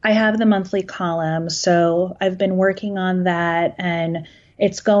have the monthly column. So I've been working on that, and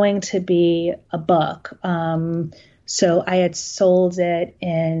it's going to be a book. So I had sold it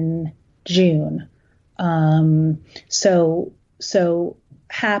in June. So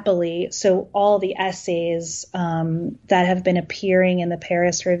happily, so all the essays that have been appearing in the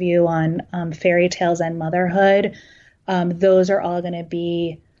Paris Review on fairy tales and motherhood, those are all going to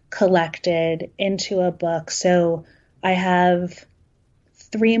be collected into a book. So I have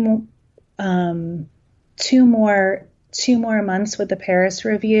 2 more months with the Paris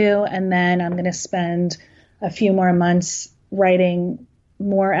Review, and then I'm going to spend a few more months writing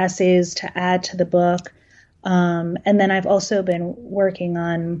more essays to add to the book. And then I've also been working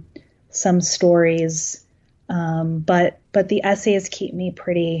on some stories, but the essays keep me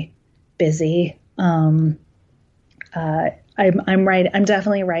pretty busy. I'm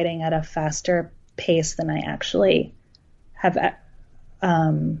definitely writing at a faster pace than I actually have,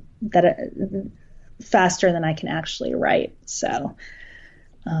 faster than I can actually write. So,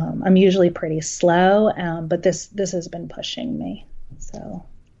 I'm usually pretty slow, but this has been pushing me. So.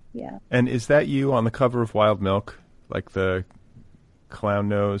 Yeah. And is that you on the cover of Wild Milk, like the clown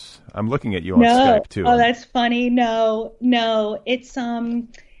nose? I'm looking at you on Skype too. Oh, that's funny. No, it's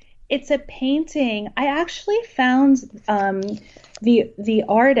a painting. I actually found the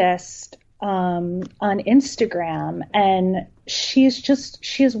artist on Instagram, and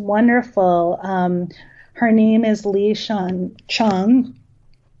she's wonderful. Her name is Lee Shan Chung,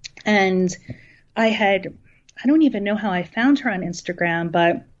 and I don't even know how I found her on Instagram,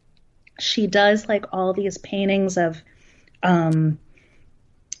 but she does like all these paintings of a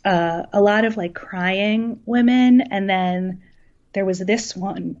lot of like crying women, and then there was this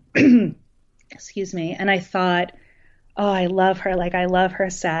one, excuse me, and I thought, oh, I love her. Like, I love her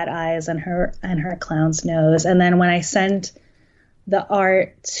sad eyes and her clown's nose. And then when I sent the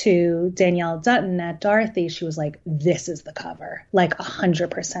art to Danielle Dutton at Dorothy, she was like, this is the cover. Like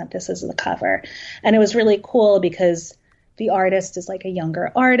 100% this is the cover. And it was really cool because the artist is like a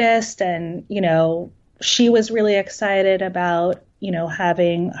younger artist. And, you know, she was really excited about, you know,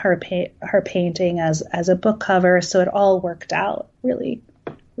 having her painting as a book cover. So it all worked out really,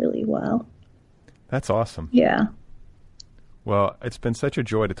 really well. That's awesome. Yeah. Well, it's been such a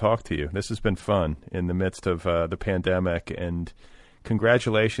joy to talk to you. This has been fun in the midst of the pandemic, and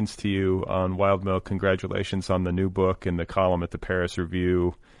congratulations to you on Wild Milk. Congratulations on the new book and the column at the Paris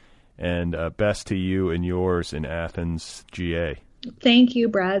Review, and best to you and yours in Athens, GA. Thank you,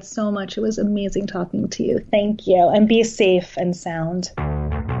 Brad, so much. It was amazing talking to you. Thank you, and be safe and sound.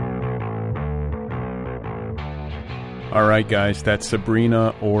 All right, guys, that's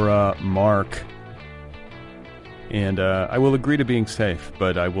Sabrina Orah Mark. And I will agree to being safe,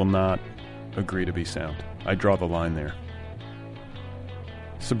 but I will not agree to be sound. I draw the line there.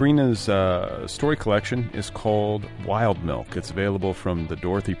 Sabrina's story collection is called Wild Milk. It's available from the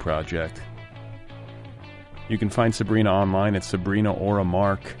Dorothy Project. You can find Sabrina online at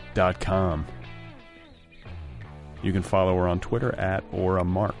sabrinaorahmark.com. You can follow her on Twitter at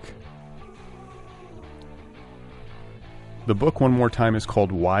OrahMark. The book, one more time, is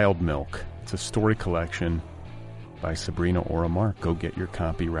called Wild Milk. It's a story collection by Sabrina Orah Mark. Go get your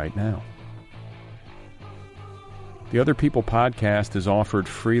copy right now. The Other People podcast is offered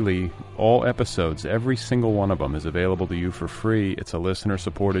freely. All episodes, every single one of them, is available to you for free. It's a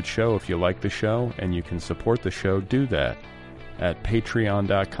listener-supported show. If you like the show and you can support the show, do that at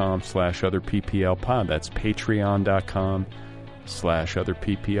patreon.com/otherpplpod. That's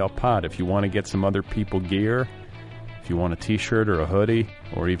patreon.com/otherpplpod. If you want to get some Other People gear, if you want a t-shirt or a hoodie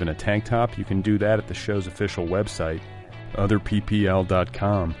or even a tank top, you can do that at the show's official website,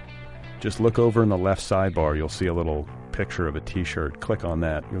 otherppl.com. Just look over in the left sidebar. You'll see a little picture of a t-shirt. Click on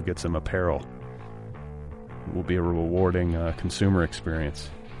that. You'll get some apparel. It will be a rewarding consumer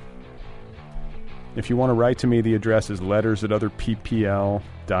experience. If you want to write to me, the address is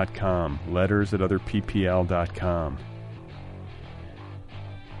letters@otherppl.com. letters@otherppl.com.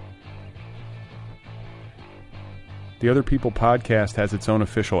 The Other People podcast has its own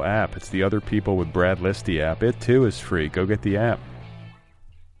official app. It's the Other People with Brad Listy app. It, too, is free. Go get the app.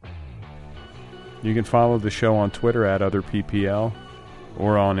 You can follow the show on Twitter at OtherPPL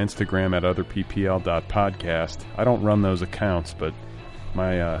or on Instagram at OtherPPL.podcast. I don't run those accounts, but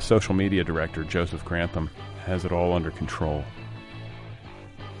my social media director, Joseph Grantham, has it all under control.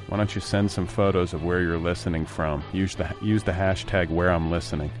 Why don't you send some photos of where you're listening from? Use the hashtag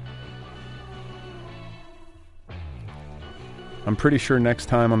 #WhereI'mListening. I'm pretty sure next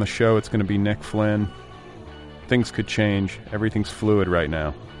time on the show it's going to be Nick Flynn. Things could change. Everything's fluid right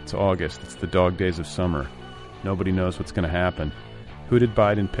now. It's August. It's the dog days of summer. Nobody knows what's going to happen. Who did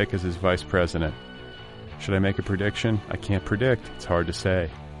Biden pick as his vice president? Should I make a prediction? I can't predict. It's hard to say.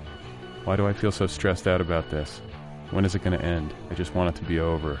 Why do I feel so stressed out about this? When is it going to end? I just want it to be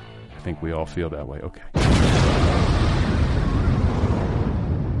over. I think we all feel that way. Okay.